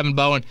Garrison. I'm Kevin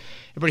Bowen.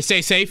 Everybody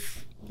stay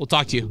safe. We'll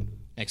talk to you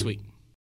next week.